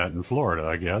doing that in Florida,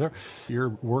 I gather.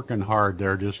 You're working hard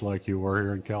there just like you were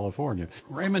here in California.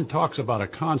 Raymond talks about a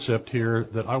concept here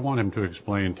that I want him to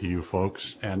explain to you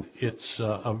folks, and it's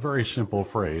a very simple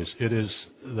phrase. It is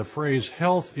the phrase,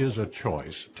 health is a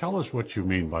choice. Tell us what you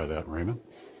mean by that, Raymond.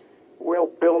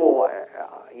 Well, Bill,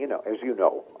 as you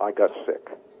know, I got sick.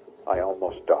 I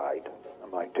almost died.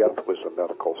 My death was a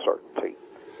medical certainty.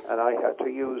 And I had to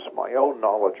use my own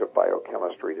knowledge of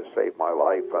biochemistry to save my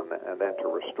life and then to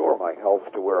restore my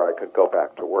health to where I could go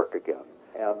back to work again.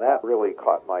 And that really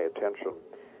caught my attention.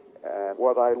 And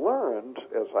what I learned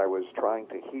as I was trying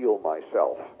to heal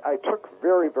myself, I took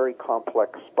very, very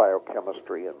complex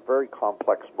biochemistry and very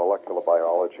complex molecular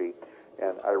biology,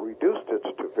 and I reduced it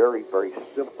to very, very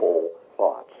simple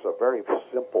thoughts, a very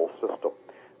simple system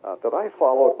that I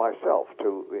followed myself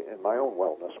in my own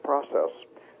wellness process.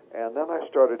 And then I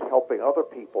started helping other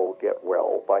people get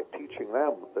well by teaching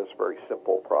them this very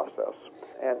simple process.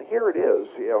 And here it is,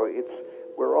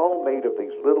 we're all made of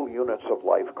these little units of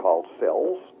life called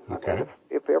cells. Okay. And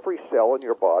if every cell in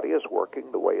your body is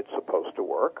working the way it's supposed to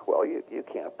work, well, you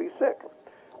can't be sick.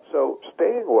 So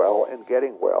staying well and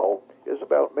getting well is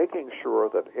about making sure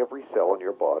that every cell in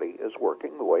your body is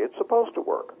working the way it's supposed to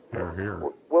work. Here.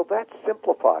 Well, that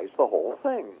simplifies the whole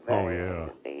thing. Oh, yeah.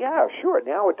 Yeah, sure.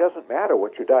 Now it doesn't matter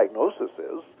what your diagnosis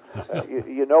is.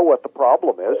 You know what the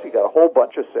problem is. You got a whole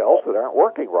bunch of cells that aren't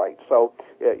working right. So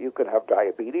you can have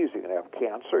diabetes, you can have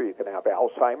cancer, you can have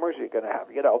Alzheimer's, you can have,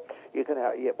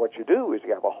 what you do is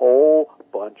you have a whole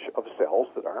bunch of cells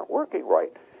that aren't working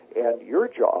right. And your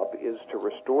job is to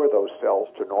restore those cells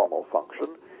to normal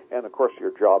function. And, of course,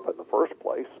 your job in the first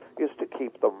place is to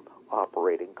keep them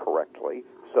operating correctly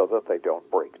so that they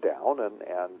don't break down and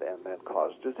then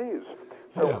cause disease.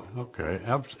 So, yeah, okay,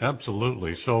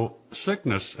 absolutely. So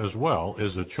sickness as well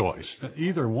is a choice.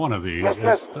 Either one of these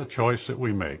is a choice that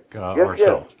we make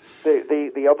ourselves. Yes.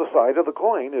 The other side of the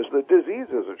coin is that disease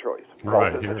is a choice.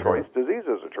 Right. Health is a choice. Disease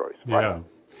is a choice. Yeah. Right?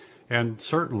 And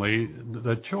certainly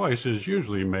the choice is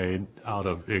usually made out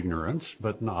of ignorance,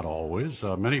 but not always.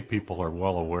 Many people are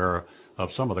well aware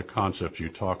of some of the concepts you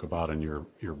talk about in your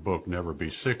book, Never Be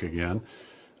Sick Again,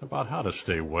 about how to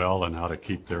stay well and how to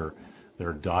keep their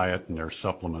diet and their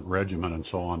supplement regimen and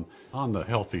so on the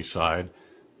healthy side.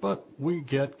 But we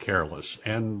get careless,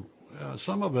 and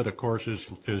some of it, of course,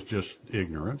 is just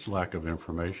ignorance, lack of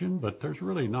information, but there's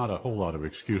really not a whole lot of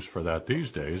excuse for that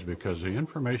these days because the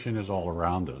information is all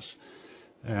around us.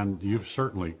 And you've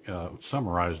certainly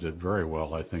summarized it very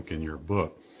well, I think, in your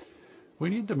book. We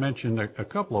need to mention a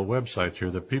couple of websites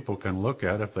here that people can look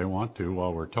at if they want to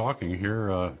while we're talking here.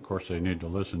 Of course, they need to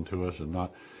listen to us and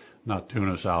not tune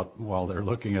us out while they're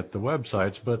looking at the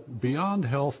websites, but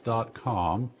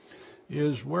beyondhealth.com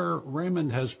is where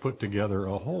Raymond has put together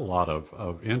a whole lot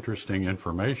of interesting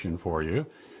information for you.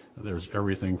 There's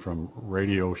everything from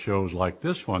radio shows like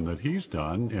this one that he's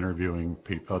done, interviewing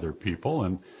other people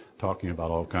and talking about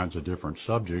all kinds of different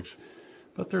subjects.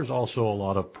 But there's also a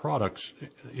lot of products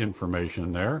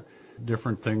information there,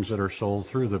 different things that are sold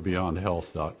through the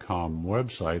beyondhealth.com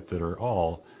website that are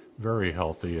all very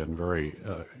healthy and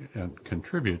and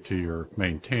contribute to your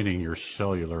maintaining your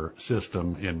cellular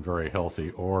system in very healthy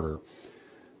order.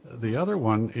 The other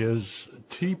one is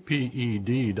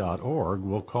tped.org.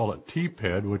 We'll call it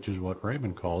TPED, which is what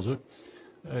Raymond calls it.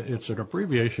 It's an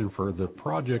abbreviation for the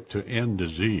Project to End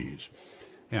Disease.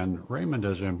 And Raymond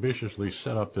has ambitiously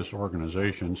set up this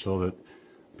organization so that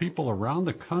people around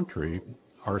the country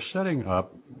are setting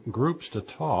up groups to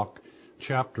talk,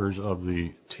 chapters of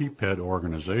the TPED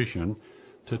organization,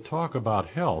 to talk about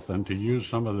health and to use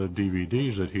some of the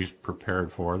DVDs that he's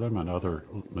prepared for them and other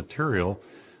material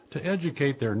to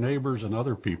educate their neighbors and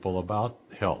other people about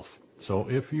health. So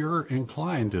if you're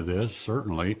inclined to this,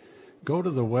 certainly go to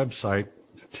the website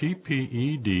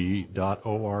tped.org,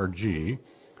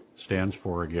 stands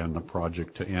for, again, the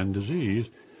Project to End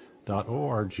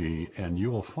Disease.org, and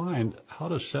you will find how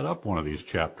to set up one of these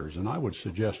chapters. And I would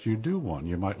suggest you do one.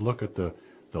 You might look at the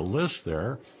list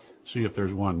there, see if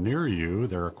there's one near you.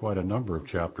 There are quite a number of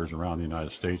chapters around the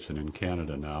United States and in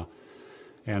Canada now.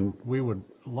 And we would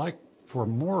like for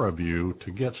more of you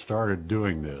to get started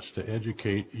doing this, to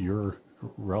educate your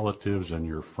relatives and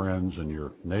your friends and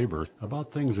your neighbors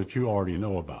about things that you already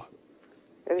know about.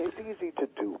 And it's easy to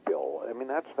do, Bill. I mean,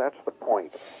 that's the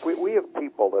point. We have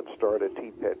people that start a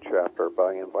TPED chapter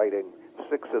by inviting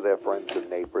 6 of their friends and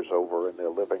neighbors over in their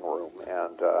living room,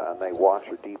 and they watch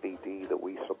a DVD that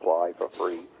we supply for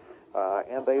free,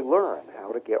 and they learn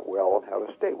how to get well and how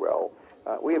to stay well.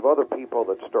 We have other people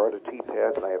that start a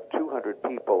TPAD, and I have 200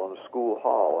 people in a school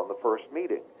hall on the first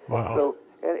meeting. Wow. So,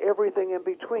 and everything in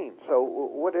between. So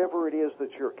whatever it is that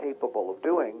you're capable of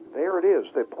doing, there it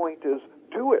is. The point is,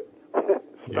 do it.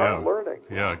 Start learning.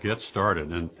 Yeah, get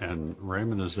started. And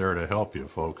Raymond is there to help you,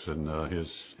 folks, and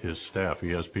his staff.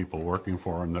 He has people working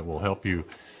for him that will help you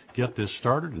get this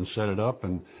started and set it up.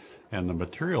 And the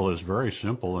material is very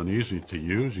simple and easy to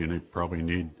use. You probably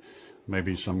need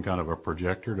maybe some kind of a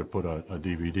projector to put a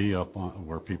DVD up on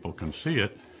where people can see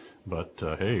it. But,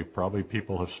 hey, probably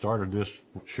people have started this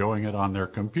showing it on their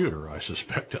computer, I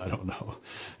suspect. I don't know.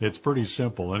 It's pretty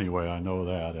simple anyway, I know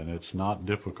that, and it's not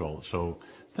difficult. So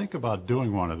think about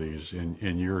doing one of these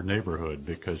in your neighborhood,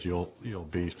 because you'll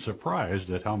be surprised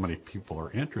at how many people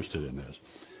are interested in this.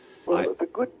 Well, the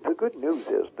good news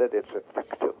is that it's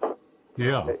effective.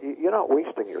 Yeah. You're not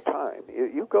wasting your time.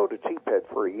 You go to TPAD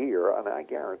for a year, and I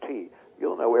guarantee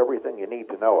you'll know everything you need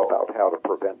to know about how to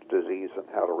prevent disease and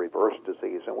how to reverse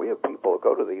disease. And we have people who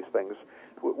go to these things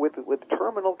with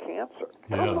terminal cancer.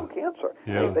 Terminal cancer.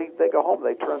 Yeah. They go home,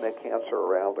 they turn their cancer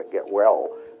around and get well.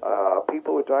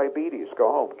 People with diabetes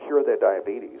go home, cure their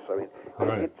diabetes. I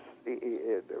mean,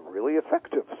 it's really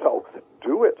effective. So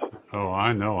do it. Oh,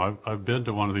 I know. I've been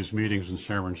to one of these meetings in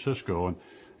San Francisco,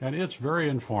 and it's very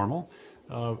informal.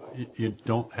 You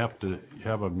don't have to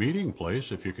have a meeting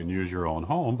place if you can use your own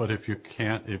home. But if you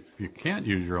can't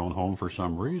use your own home for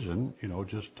some reason,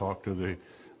 just talk to the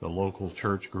local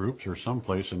church groups or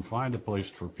someplace and find a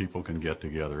place where people can get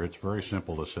together. It's very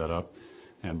simple to set up,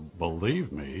 and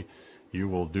believe me, you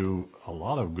will do a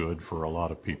lot of good for a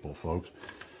lot of people, folks.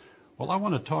 Well, I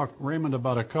want to talk, Raymond,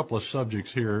 about a couple of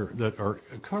subjects here that are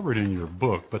covered in your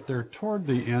book, but they're toward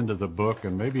the end of the book,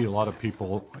 and maybe a lot of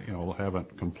people,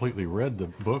 haven't completely read the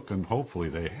book, and hopefully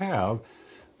they have.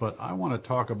 But I want to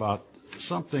talk about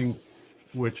something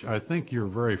which I think you're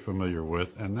very familiar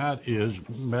with, and that is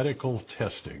medical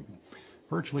testing.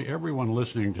 Virtually everyone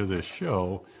listening to this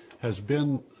show has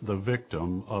been the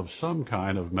victim of some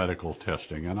kind of medical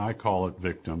testing, and I call it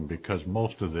victim because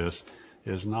most of this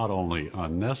is not only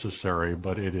unnecessary,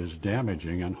 but it is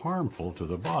damaging and harmful to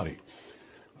the body.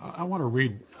 I want to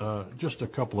read just a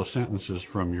couple of sentences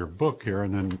from your book here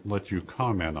and then let you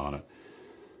comment on it.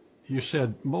 You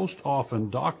said, most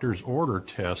often doctors order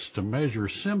tests to measure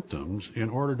symptoms in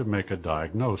order to make a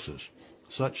diagnosis.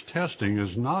 Such testing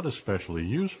is not especially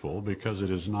useful because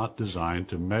it is not designed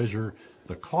to measure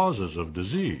the causes of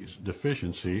disease,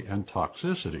 deficiency, and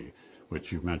toxicity,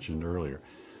 which you mentioned earlier.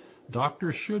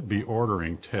 Doctors should be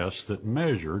ordering tests that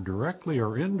measure, directly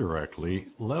or indirectly,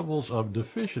 levels of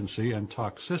deficiency and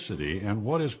toxicity and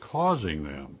what is causing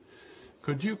them.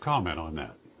 Could you comment on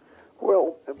that?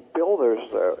 Well, Bill,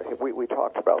 we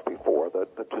talked about before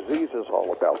that the disease is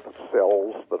all about the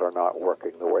cells that are not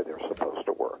working the way they're supposed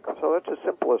to work. So it's as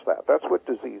simple as that. That's what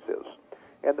disease is.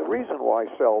 And the reason why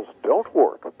cells don't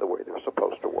work the way they're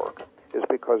supposed to work is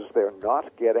because they're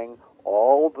not getting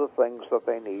all the things that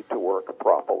they need to work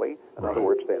properly. In other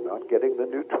words, they're not getting the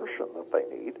nutrition that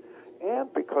they need,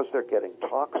 and because they're getting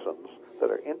toxins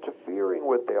that are interfering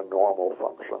with their normal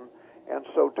function. And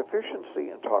so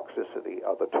deficiency and toxicity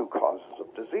are the two causes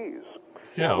of disease.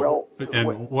 Yeah, well,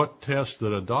 and what test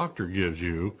that a doctor gives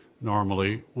you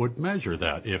normally would measure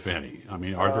that, if any? I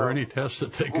mean, are there any tests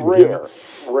that they can give?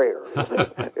 Rare.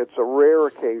 It's a rare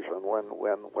occasion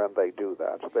when they do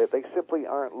that. They simply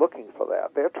aren't looking for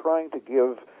that. They're trying to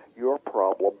give your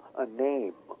problem a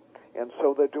name. And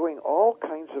so they're doing all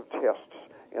kinds of tests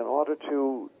in order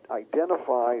to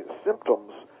identify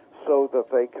symptoms so that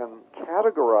they can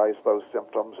categorize those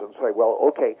symptoms and say, well,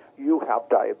 okay, you have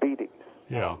diabetes.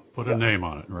 Yeah, put a name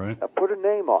on it, right? Put a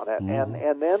name on it,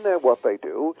 and then what they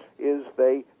do is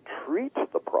they treat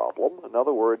the problem. In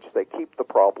other words, they keep the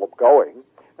problem going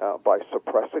by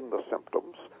suppressing the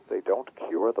symptoms. They don't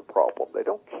cure the problem. They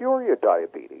don't cure your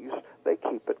diabetes. They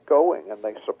keep it going, and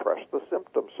they suppress the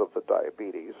symptoms of the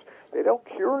diabetes. They don't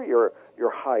cure your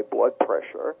high blood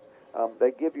pressure.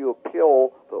 They give you a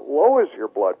pill that lowers your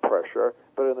blood pressure,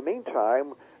 but in the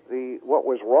meantime, what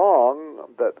was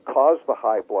wrong that caused the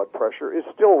high blood pressure is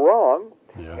still wrong,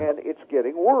 and it's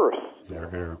getting worse.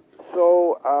 Here.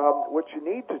 So what you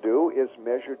need to do is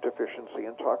measure deficiency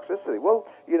and toxicity. Well,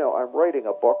 I'm writing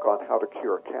a book on how to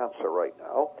cure cancer right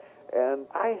now, and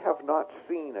I have not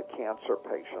seen a cancer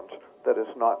patient that is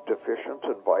not deficient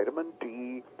in vitamin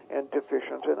D and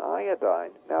deficient in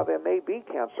iodine. Now, there may be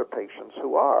cancer patients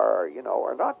who are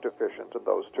not deficient in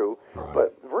those two,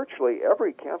 but virtually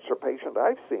every cancer patient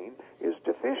I've seen is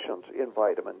deficient in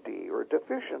vitamin D or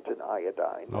deficient in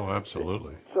iodine. Oh,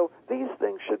 absolutely. So these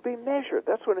things should should be measured.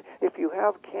 That's when, if you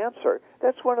have cancer,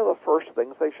 that's one of the first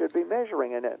things they should be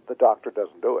measuring, and the doctor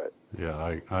doesn't do it.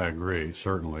 Yeah, I agree,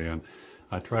 certainly. And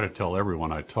I try to tell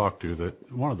everyone I talk to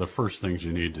that one of the first things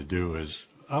you need to do is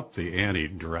up the ante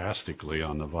drastically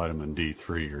on the vitamin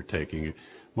D3 you're taking.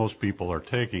 Most people are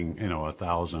taking,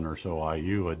 1,000 or so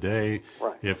IU a day,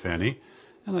 right, if any.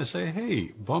 And I say,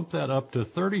 hey, bump that up to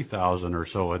 30,000 or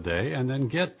so a day and then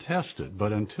get tested.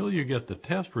 But until you get the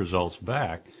test results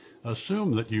back,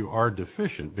 assume that you are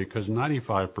deficient, because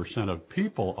 95% of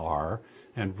people are,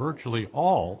 and virtually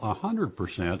all,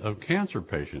 100% of cancer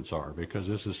patients are, because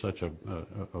this is such a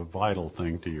vital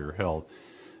thing to your health.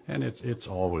 And it's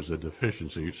always a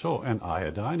deficiency. So, and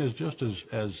iodine is just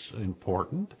as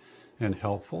important and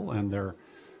helpful, and they're...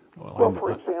 Well,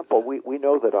 for example, we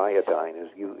know that iodine is,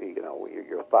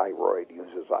 your thyroid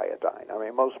uses iodine. I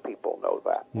mean, most people know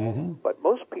that. Mm-hmm. But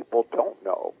most people don't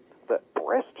know that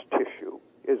breast tissue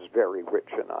is very rich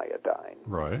in iodine.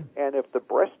 Right. And if the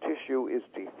breast tissue is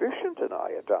deficient in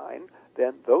iodine,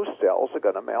 then those cells are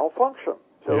going to malfunction.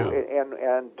 So,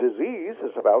 and disease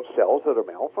is about cells that are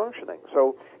malfunctioning.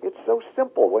 So it's so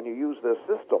simple when you use this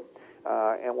system.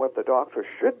 And what the doctor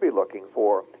should be looking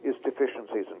for is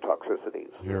deficiencies and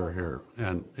toxicities. Here.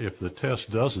 And if the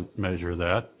test doesn't measure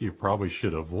that, you probably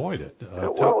should avoid it.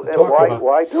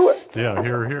 Why do it? Yeah,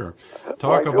 here.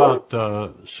 Talk about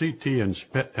CT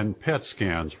and PET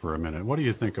scans for a minute. What do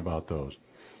you think about those?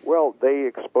 Well, they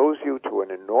expose you to an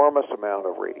enormous amount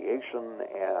of radiation,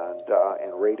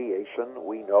 and radiation,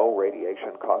 we know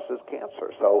radiation causes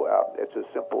cancer. So it's as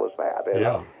simple as that.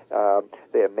 And,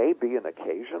 there may be an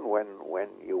occasion when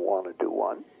you want to do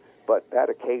one, but that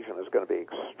occasion is going to be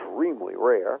extremely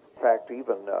rare. In fact,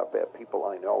 even people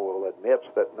I know will admit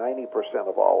that 90%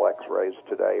 of all X-rays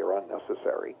today are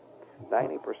unnecessary.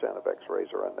 90% of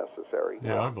X-rays are unnecessary.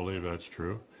 Yeah, I believe that's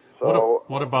true. So,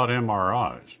 what about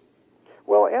MRIs?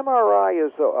 Well, MRI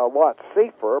is a lot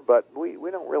safer, but we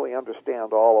don't really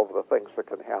understand all of the things that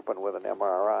can happen with an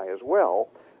MRI as well.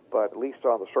 But at least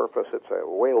on the surface, it's a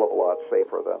lot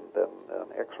safer than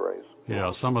X-rays. Yeah,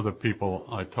 some of the people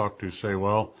I talk to say,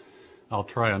 well, I'll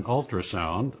try an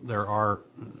ultrasound. There are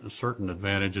certain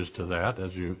advantages to that.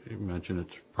 As you mentioned,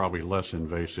 it's probably less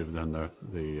invasive than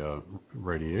the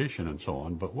radiation and so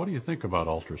on. But what do you think about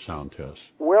ultrasound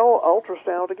tests? Well,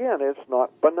 ultrasound, again, it's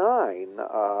not benign,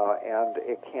 and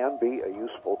it can be a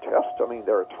useful test. I mean,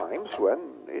 there are times when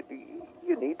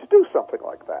you need to do something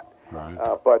like that. Right.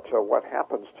 But what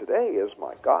happens today is,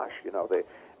 my gosh,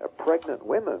 pregnant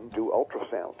women do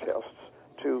ultrasound tests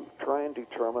to try and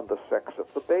determine the sex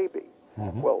of the baby.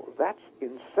 Mm-hmm. Well, that's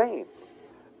insane,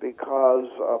 because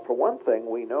for one thing,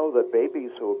 we know that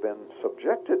babies who have been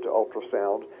subjected to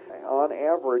ultrasound, on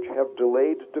average, have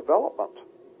delayed development.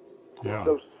 Yeah.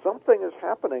 So something is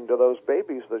happening to those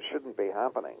babies that shouldn't be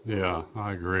happening. Yeah,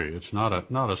 I agree. It's not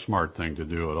a smart thing to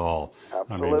do at all.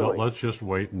 Absolutely. I mean, let's just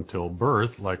wait until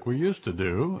birth, like we used to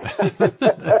do,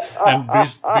 and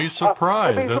be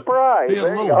surprised. Be surprised. Be a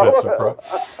little bit surprised.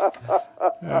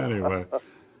 Anyway.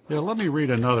 Yeah, let me read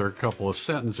another couple of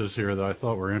sentences here that I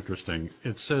thought were interesting.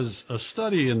 It says, a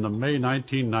study in the May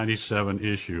 1997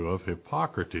 issue of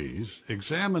Hippocrates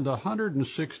examined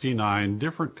 169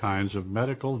 different kinds of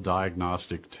medical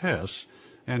diagnostic tests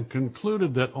and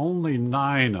concluded that only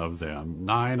 9 of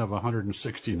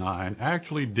 169,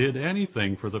 actually did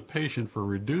anything for the patient for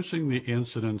reducing the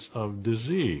incidence of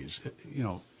disease.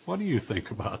 What do you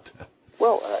think about that?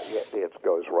 Well, it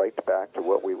goes right back to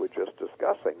what we were just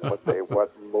discussing.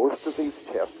 What most of these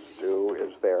tests do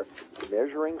is they're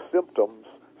measuring symptoms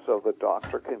so the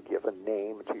doctor can give a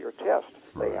name to your test.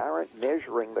 Right. They aren't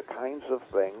measuring the kinds of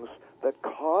things that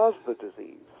cause the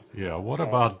disease. Yeah, what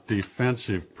about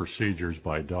defensive procedures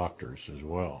by doctors as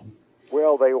well?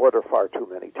 Well, they order far too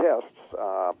many tests,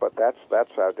 but that's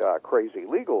a crazy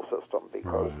legal system,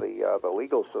 because right. The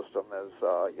legal system is,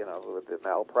 with the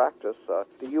malpractice.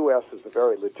 The U.S. is a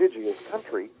very litigious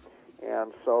country,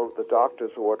 and so the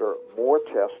doctors order more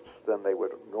tests than they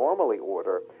would normally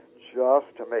order,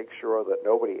 just to make sure that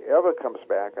nobody ever comes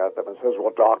back at them and says,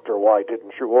 well, doctor, why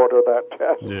didn't you order that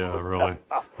test? Yeah, really.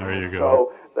 There you go.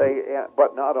 So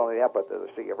but not only that, but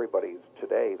everybody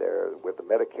today, they're with the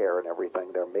Medicare and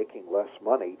everything, they're making less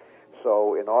money.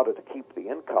 So in order to keep the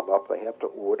income up, they have to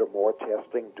order more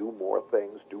testing, do more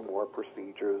things, do more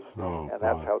procedures, and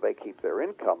that's how they keep their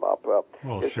income up.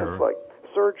 It's sure. just like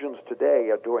surgeons today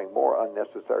are doing more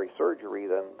unnecessary surgery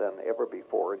than ever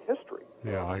before in history.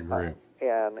 Yeah, I agree.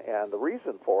 And the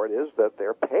reason for it is that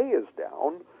their pay is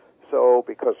down, so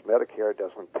because Medicare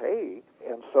doesn't pay,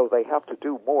 and so they have to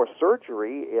do more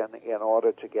surgery in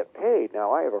order to get paid.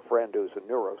 Now, I have a friend who's a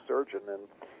neurosurgeon,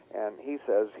 And he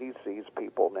says he sees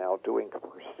people now doing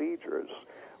procedures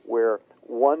where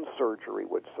one surgery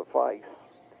would suffice,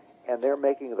 and they're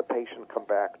making the patient come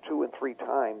back 2 and 3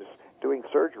 times, doing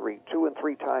surgery 2 and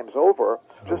 3 times over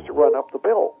just to run up the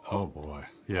bill. Oh boy,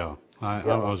 yeah.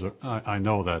 I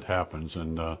know that happens,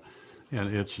 and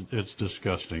it's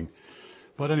disgusting.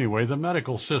 But anyway, the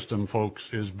medical system,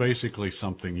 folks, is basically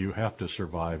something you have to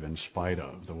survive in spite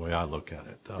of, the way I look at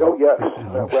it. Oh, yes.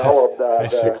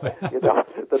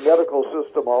 The medical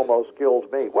system almost killed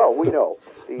me. Well, we know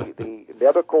the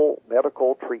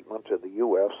medical treatment in the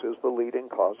U.S. is the leading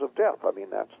cause of death. I mean,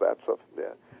 that's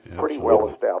pretty well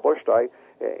established.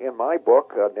 In my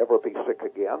book, Never Be Sick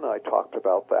Again, I talked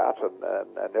about that, and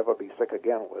Never Be Sick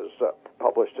Again was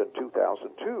published in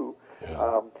 2002.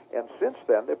 Yeah. And since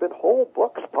then, there have been whole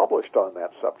books published on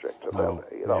that subject.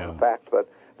 The fact that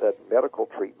medical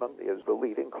treatment is the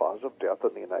leading cause of death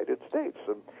in the United States.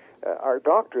 And our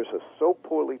doctors are so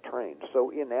poorly trained,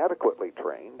 so inadequately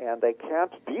trained, and they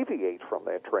can't deviate from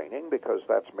their training because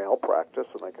that's malpractice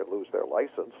and they could lose their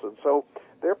license. And so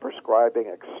they're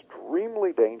prescribing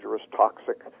extremely dangerous,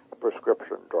 toxic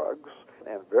prescription drugs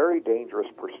and very dangerous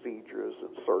procedures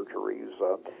and surgeries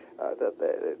that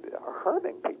are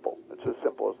harming people. It's as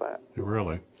simple as that.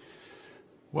 Really?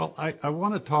 Well, I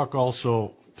want to talk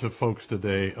also to folks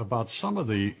today about some of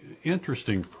the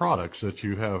interesting products that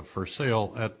you have for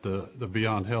sale at the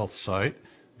Beyond Health site,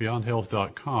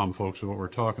 beyondhealth.com, folks, is what we're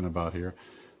talking about here.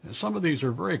 And some of these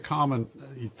are very common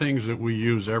things that we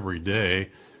use every day,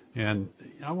 and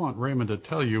I want Raymond to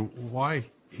tell you why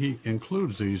he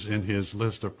includes these in his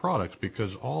list of products,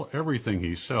 because everything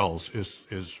he sells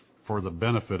is for the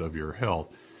benefit of your health.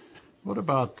 What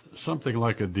about something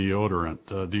like a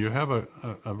deodorant? Do you have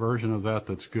a version of that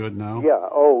that's good now? Yeah.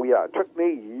 Oh, yeah. It took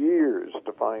me years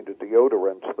to find a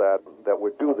deodorant that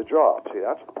would do the job. See,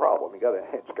 that's the problem.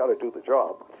 It's got to do the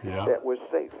job. Yeah. That was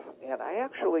safe. And I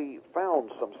actually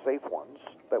found some safe ones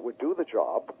that would do the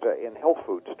job in health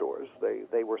food stores.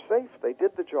 They were safe. They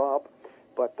did the job,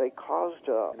 but they caused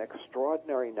an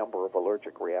extraordinary number of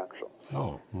allergic reactions.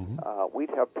 Oh. Mm-hmm.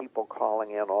 We'd have people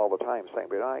calling in all the time saying,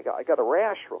 "But I got a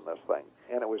rash from this thing,"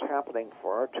 and it was happening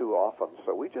far too often.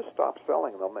 So we just stopped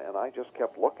selling them, and I just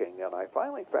kept looking, and I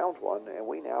finally found one, and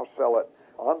we now sell it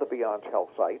on the Beyond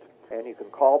Health site. And you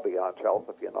can call Beyond Health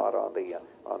if you're not on the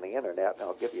internet, and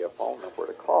I'll give you a phone number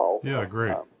to call. Yeah,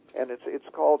 great. And it's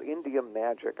called Indian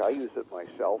Magic. I use it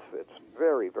myself. It's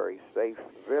very, very safe,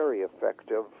 very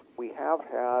effective. We have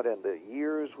had, in the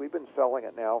years, we've been selling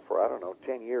it now for,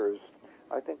 10 years.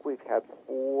 I think we've had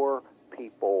 4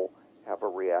 people have a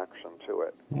reaction to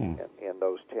it in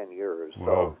those 10 years. Wow.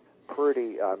 So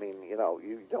pretty,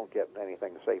 you don't get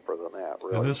anything safer than that,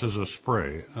 really. And this is a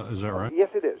spray, is that right?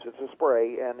 Yes, it is. It's a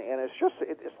spray, and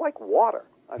it's like water.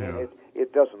 I mean,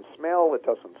 it doesn't smell, it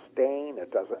doesn't stain,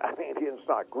 it's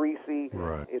not greasy.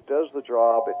 Right. It does the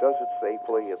job, it does it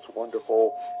safely, it's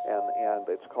wonderful, and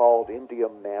it's called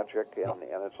Indian Magic, and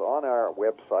it's on our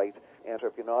website. And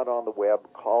if you're not on the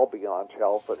web, call Beyond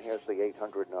Health, and here's the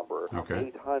 800 number.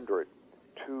 Okay.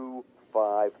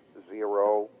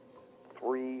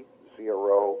 800-250-3063.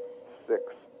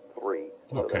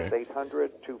 So that's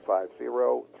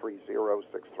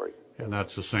 800-250-3063. And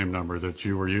that's the same number that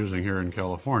you were using here in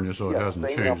California, so it hasn't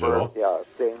changed number, at all. Yeah,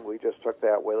 same. We just took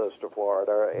that with us to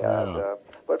Florida. And,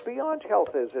 but Beyond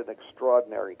Health is an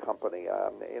extraordinary company. I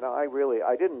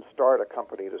didn't start a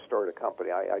company to start a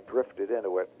company. I drifted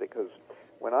into it because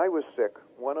when I was sick,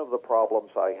 one of the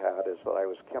problems I had is that I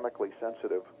was chemically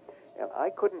sensitive, and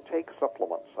I couldn't take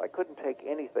supplements. I couldn't take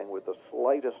anything with the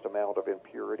slightest amount of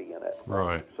impurity in it.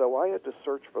 Right. So I had to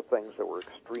search for things that were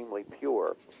extremely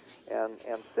pure. And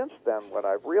since then, what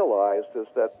I've realized is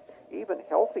that even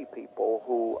healthy people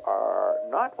who are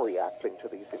not reacting to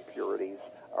these impurities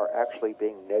are actually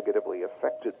being negatively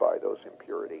affected by those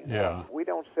impurities. Yeah. We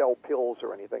don't sell pills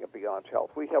or anything at Beyond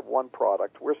Health. We have one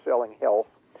product. We're selling health.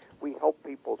 We help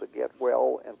people to get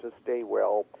well and to stay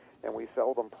well, and we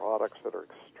sell them products that are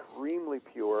extremely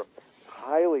pure,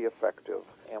 highly effective,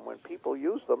 and when people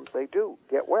use them, they do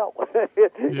get well.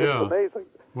 It's amazing.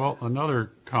 Well,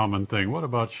 another common thing, what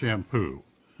about shampoo?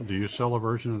 Do you sell a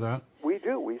version of that? We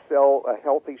do. We sell a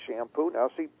healthy shampoo. Now,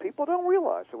 see, people don't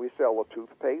realize that we sell a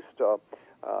toothpaste,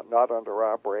 not under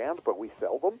our brand, but we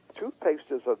sell them. Toothpaste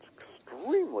is an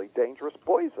extremely dangerous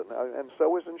poison, and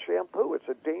so is in shampoo. It's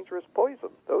a dangerous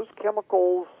poison. Those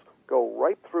chemicals go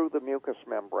right through the mucous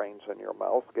membranes in your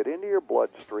mouth, get into your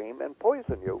bloodstream, and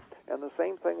poison you. And the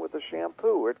same thing with the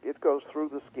shampoo. It goes through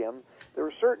the skin. There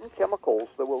are certain chemicals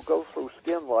that will go through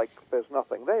skin like there's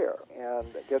nothing there and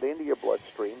get into your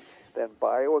bloodstream, then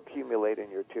bioaccumulate in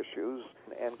your tissues,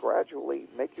 and gradually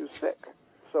make you sick.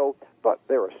 So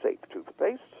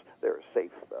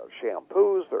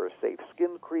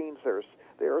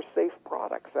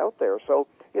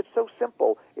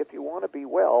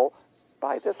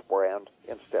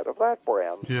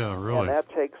Yeah, really. And that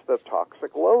takes the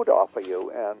toxic load off of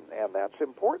you, and that's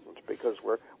important because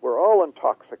we're all in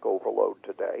toxic overload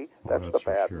today. That's the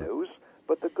bad news.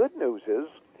 But the good news is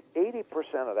 80%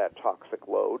 of that toxic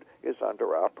load is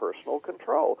under our personal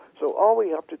control. So all we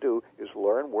have to do is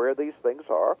learn where these things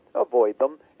are, avoid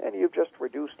them, and you've just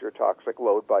reduced your toxic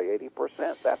load by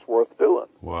 80%. That's worth doing.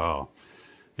 Wow.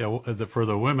 Yeah, well, for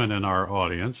the women in our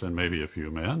audience, and maybe a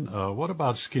few men, what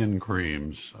about skin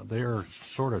creams? They are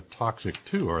sort of toxic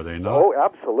too, are they not? Oh,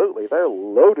 absolutely. They're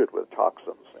loaded with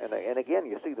toxins. And again,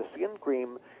 you see the skin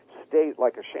cream stays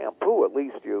like a shampoo. At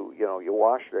least you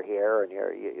wash your hair and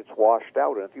it's washed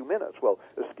out in a few minutes. Well,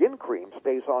 the skin cream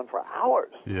stays on for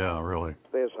hours. Yeah, really.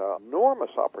 There's an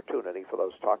enormous opportunity for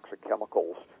those toxic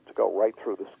chemicals to go right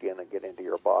through the skin and get into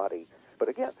your body. But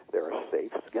again, there are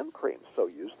safe skin creams, so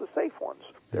use the safe ones.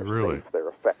 They're safe, they're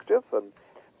effective, and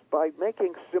by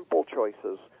making simple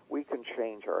choices, we can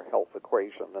change our health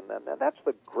equation. And that's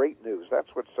the great news. That's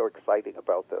what's so exciting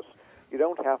about this. You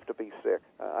don't have to be sick.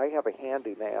 I have a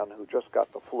handyman who just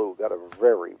got the flu, got a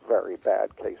very, very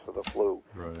bad case of the flu.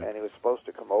 Right. And he was supposed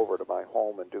to come over to my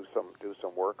home and do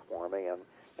some work for me.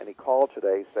 And he called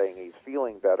today saying he's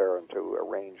feeling better and to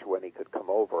arrange when he could come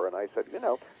over. And I said,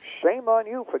 shame on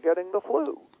you for getting the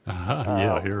flu.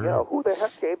 Who the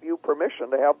heck gave you permission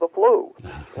to have the flu?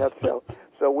 And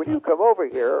so when you come over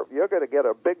here, you're going to get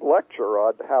a big lecture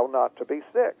on how not to be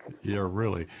sick. Yeah,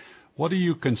 really. What do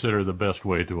you consider the best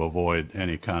way to avoid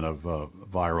any kind of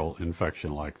viral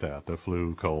infection like that, the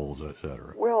flu, colds,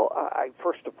 etc.? Well, I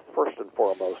first and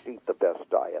foremost eat the best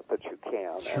diet that you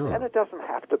can, sure. And it doesn't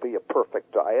have to be a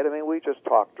perfect diet. I mean, we just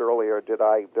talked earlier. Did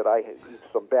I eat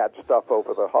some bad stuff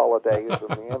over the holidays? And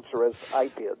the answer is I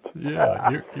did.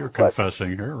 Yeah, you're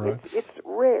confessing here, right? It's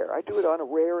rare. I do it on a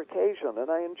rare occasion, and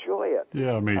I enjoy it.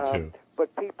 Yeah, me too.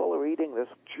 But people are eating this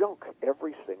junk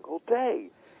every single day.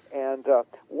 And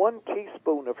 1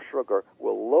 teaspoon of sugar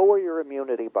will lower your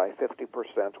immunity by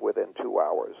 50% within 2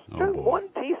 hours. Just 1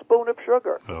 teaspoon of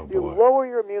sugar. You lower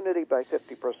your immunity by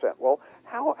 50%. Well,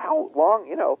 how long,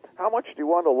 how much do you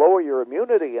want to lower your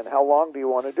immunity and how long do you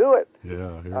want to do it?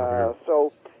 Yeah.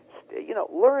 So,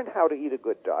 learn how to eat a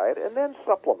good diet and then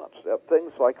supplements.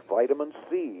 Things like vitamin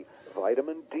C,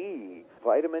 vitamin D,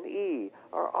 vitamin E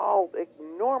are all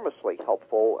enormously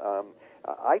helpful.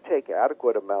 I take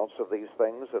adequate amounts of these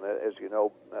things, and as you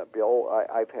know, Bill,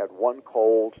 I've had one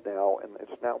cold now, and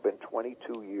it's now been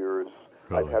 22 years.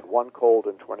 Really? I've had one cold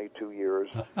in 22 years,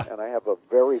 and I have a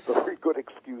very, very good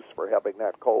excuse for having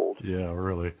that cold. Yeah,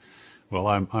 really. Well,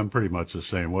 I'm pretty much the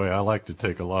same way. I like to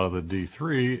take a lot of the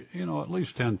D3, at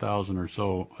least 10,000 or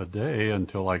so a day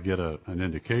until I get an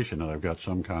indication that I've got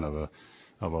some kind of a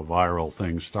viral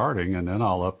thing starting, and then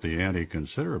I'll up the ante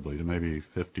considerably to maybe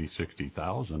 50,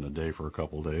 60,000 a day for a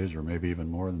couple of days, or maybe even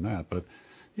more than that. But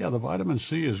yeah, the vitamin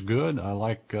C is good. I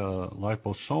like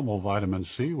liposomal vitamin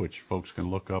C, which folks can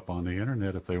look up on the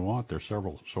internet if they want. There's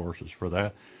several sources for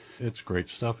that. It's great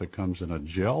stuff. It comes in a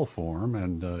gel form,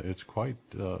 and it's quite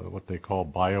what they call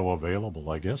bioavailable,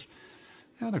 I guess.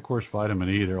 And of course, vitamin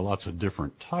E. There are lots of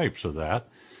different types of that.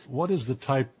 What is the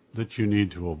type that you need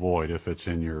to avoid if it's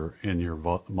in your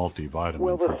multivitamin?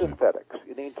 Well, the synthetics.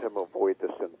 You need to avoid the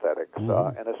synthetics,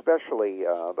 and especially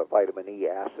the vitamin E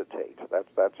acetate.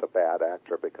 That's a bad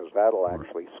actor because that'll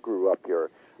actually screw up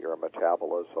your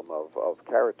metabolism of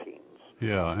carotenes.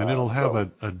 Yeah, and it'll have a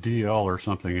DL or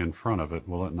something in front of it,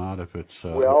 will it not? If it's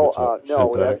no,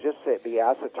 just say the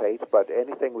acetate, but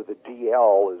anything with a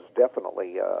DL is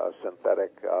definitely a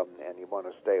synthetic, and you want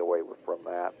to stay away from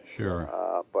that. Sure.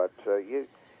 But you.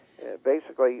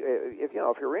 Basically, if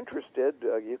you're interested,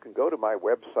 you can go to my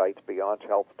website,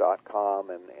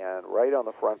 beyondhealth.com, and right on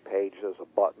the front page there's a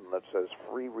button that says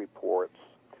Free Reports.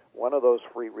 One of those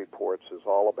free reports is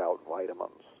all about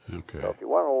vitamins. Okay. So if you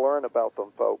want to learn about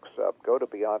them, folks, go to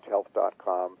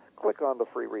beyondhealth.com, click on the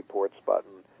Free Reports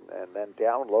button, and then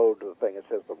download the thing. It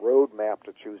says the roadmap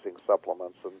to choosing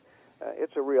supplements, and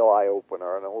it's a real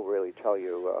eye-opener, and it will really tell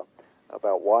you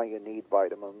about why you need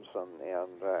vitamins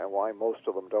and why most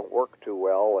of them don't work too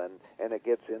well, and it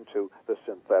gets into the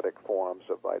synthetic forms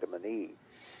of vitamin E.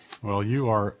 Well, you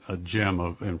are a gem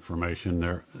of information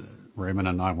there, Raymond,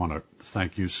 and I want to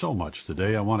thank you so much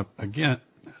today. I want to, again,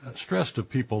 stress to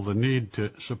people the need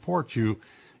to support you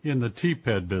in the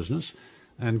TPED business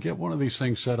and get one of these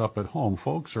things set up at home,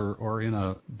 folks, or in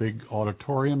a big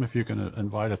auditorium. If you can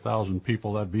invite 1,000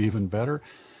 people, that'd be even better.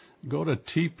 Go to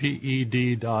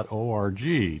tped.org,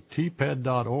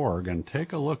 tped.org, and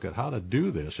take a look at how to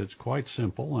do this. It's quite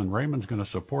simple, and Raymond's going to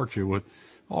support you with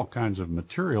all kinds of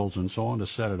materials and so on to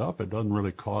set it up. It doesn't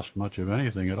really cost much of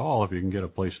anything at all if you can get a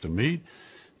place to meet.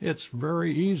 It's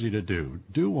very easy to do.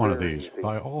 Do one of these,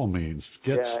 by all means.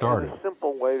 Get started. It's a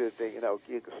simple way to,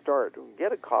 you can start.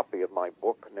 Get a copy of my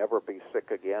book, Never Be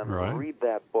Sick Again. Right. Read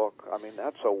that book. I mean,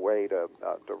 that's a way to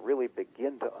really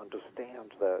begin to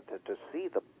understand, to see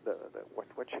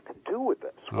what you can do with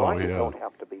this. Why you don't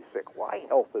have to be sick. Why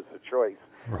health is a choice.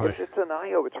 Right. It's an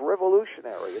IO. It's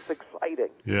revolutionary. It's exciting.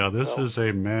 Yeah, this is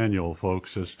a manual,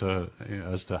 folks, as to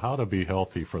how to be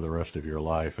healthy for the rest of your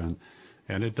life.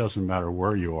 And it doesn't matter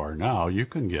where you are now. You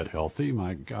can get healthy.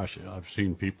 My gosh, I've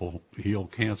seen people heal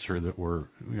cancer that were,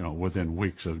 within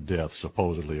weeks of death,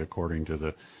 supposedly, according to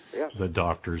the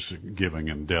doctors giving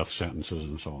them death sentences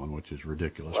and so on, which is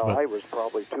ridiculous. Well, I was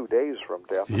probably 2 days from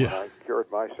death when I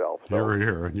cured myself. So. You're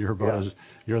here, and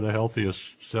you're the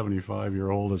healthiest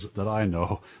 75-year-old that I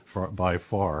know by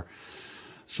far.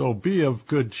 So be of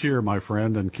good cheer, my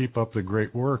friend, and keep up the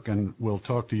great work, and we'll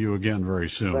talk to you again very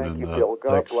soon. Thank you, Bill.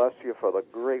 God bless you for the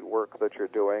great work that you're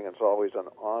doing. It's always an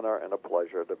honor and a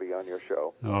pleasure to be on your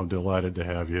show. Oh, delighted to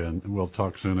have you, and we'll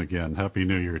talk soon again. Happy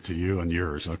New Year to you and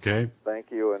yours, okay? Thank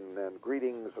you, and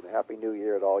greetings and Happy New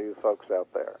Year to all you folks out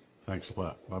there. Thanks a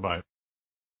lot. Bye-bye.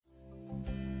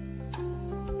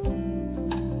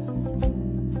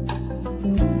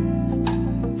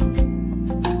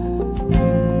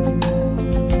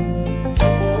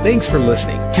 Thanks for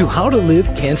listening to How to Live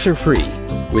Cancer Free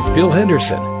with Bill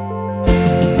Henderson.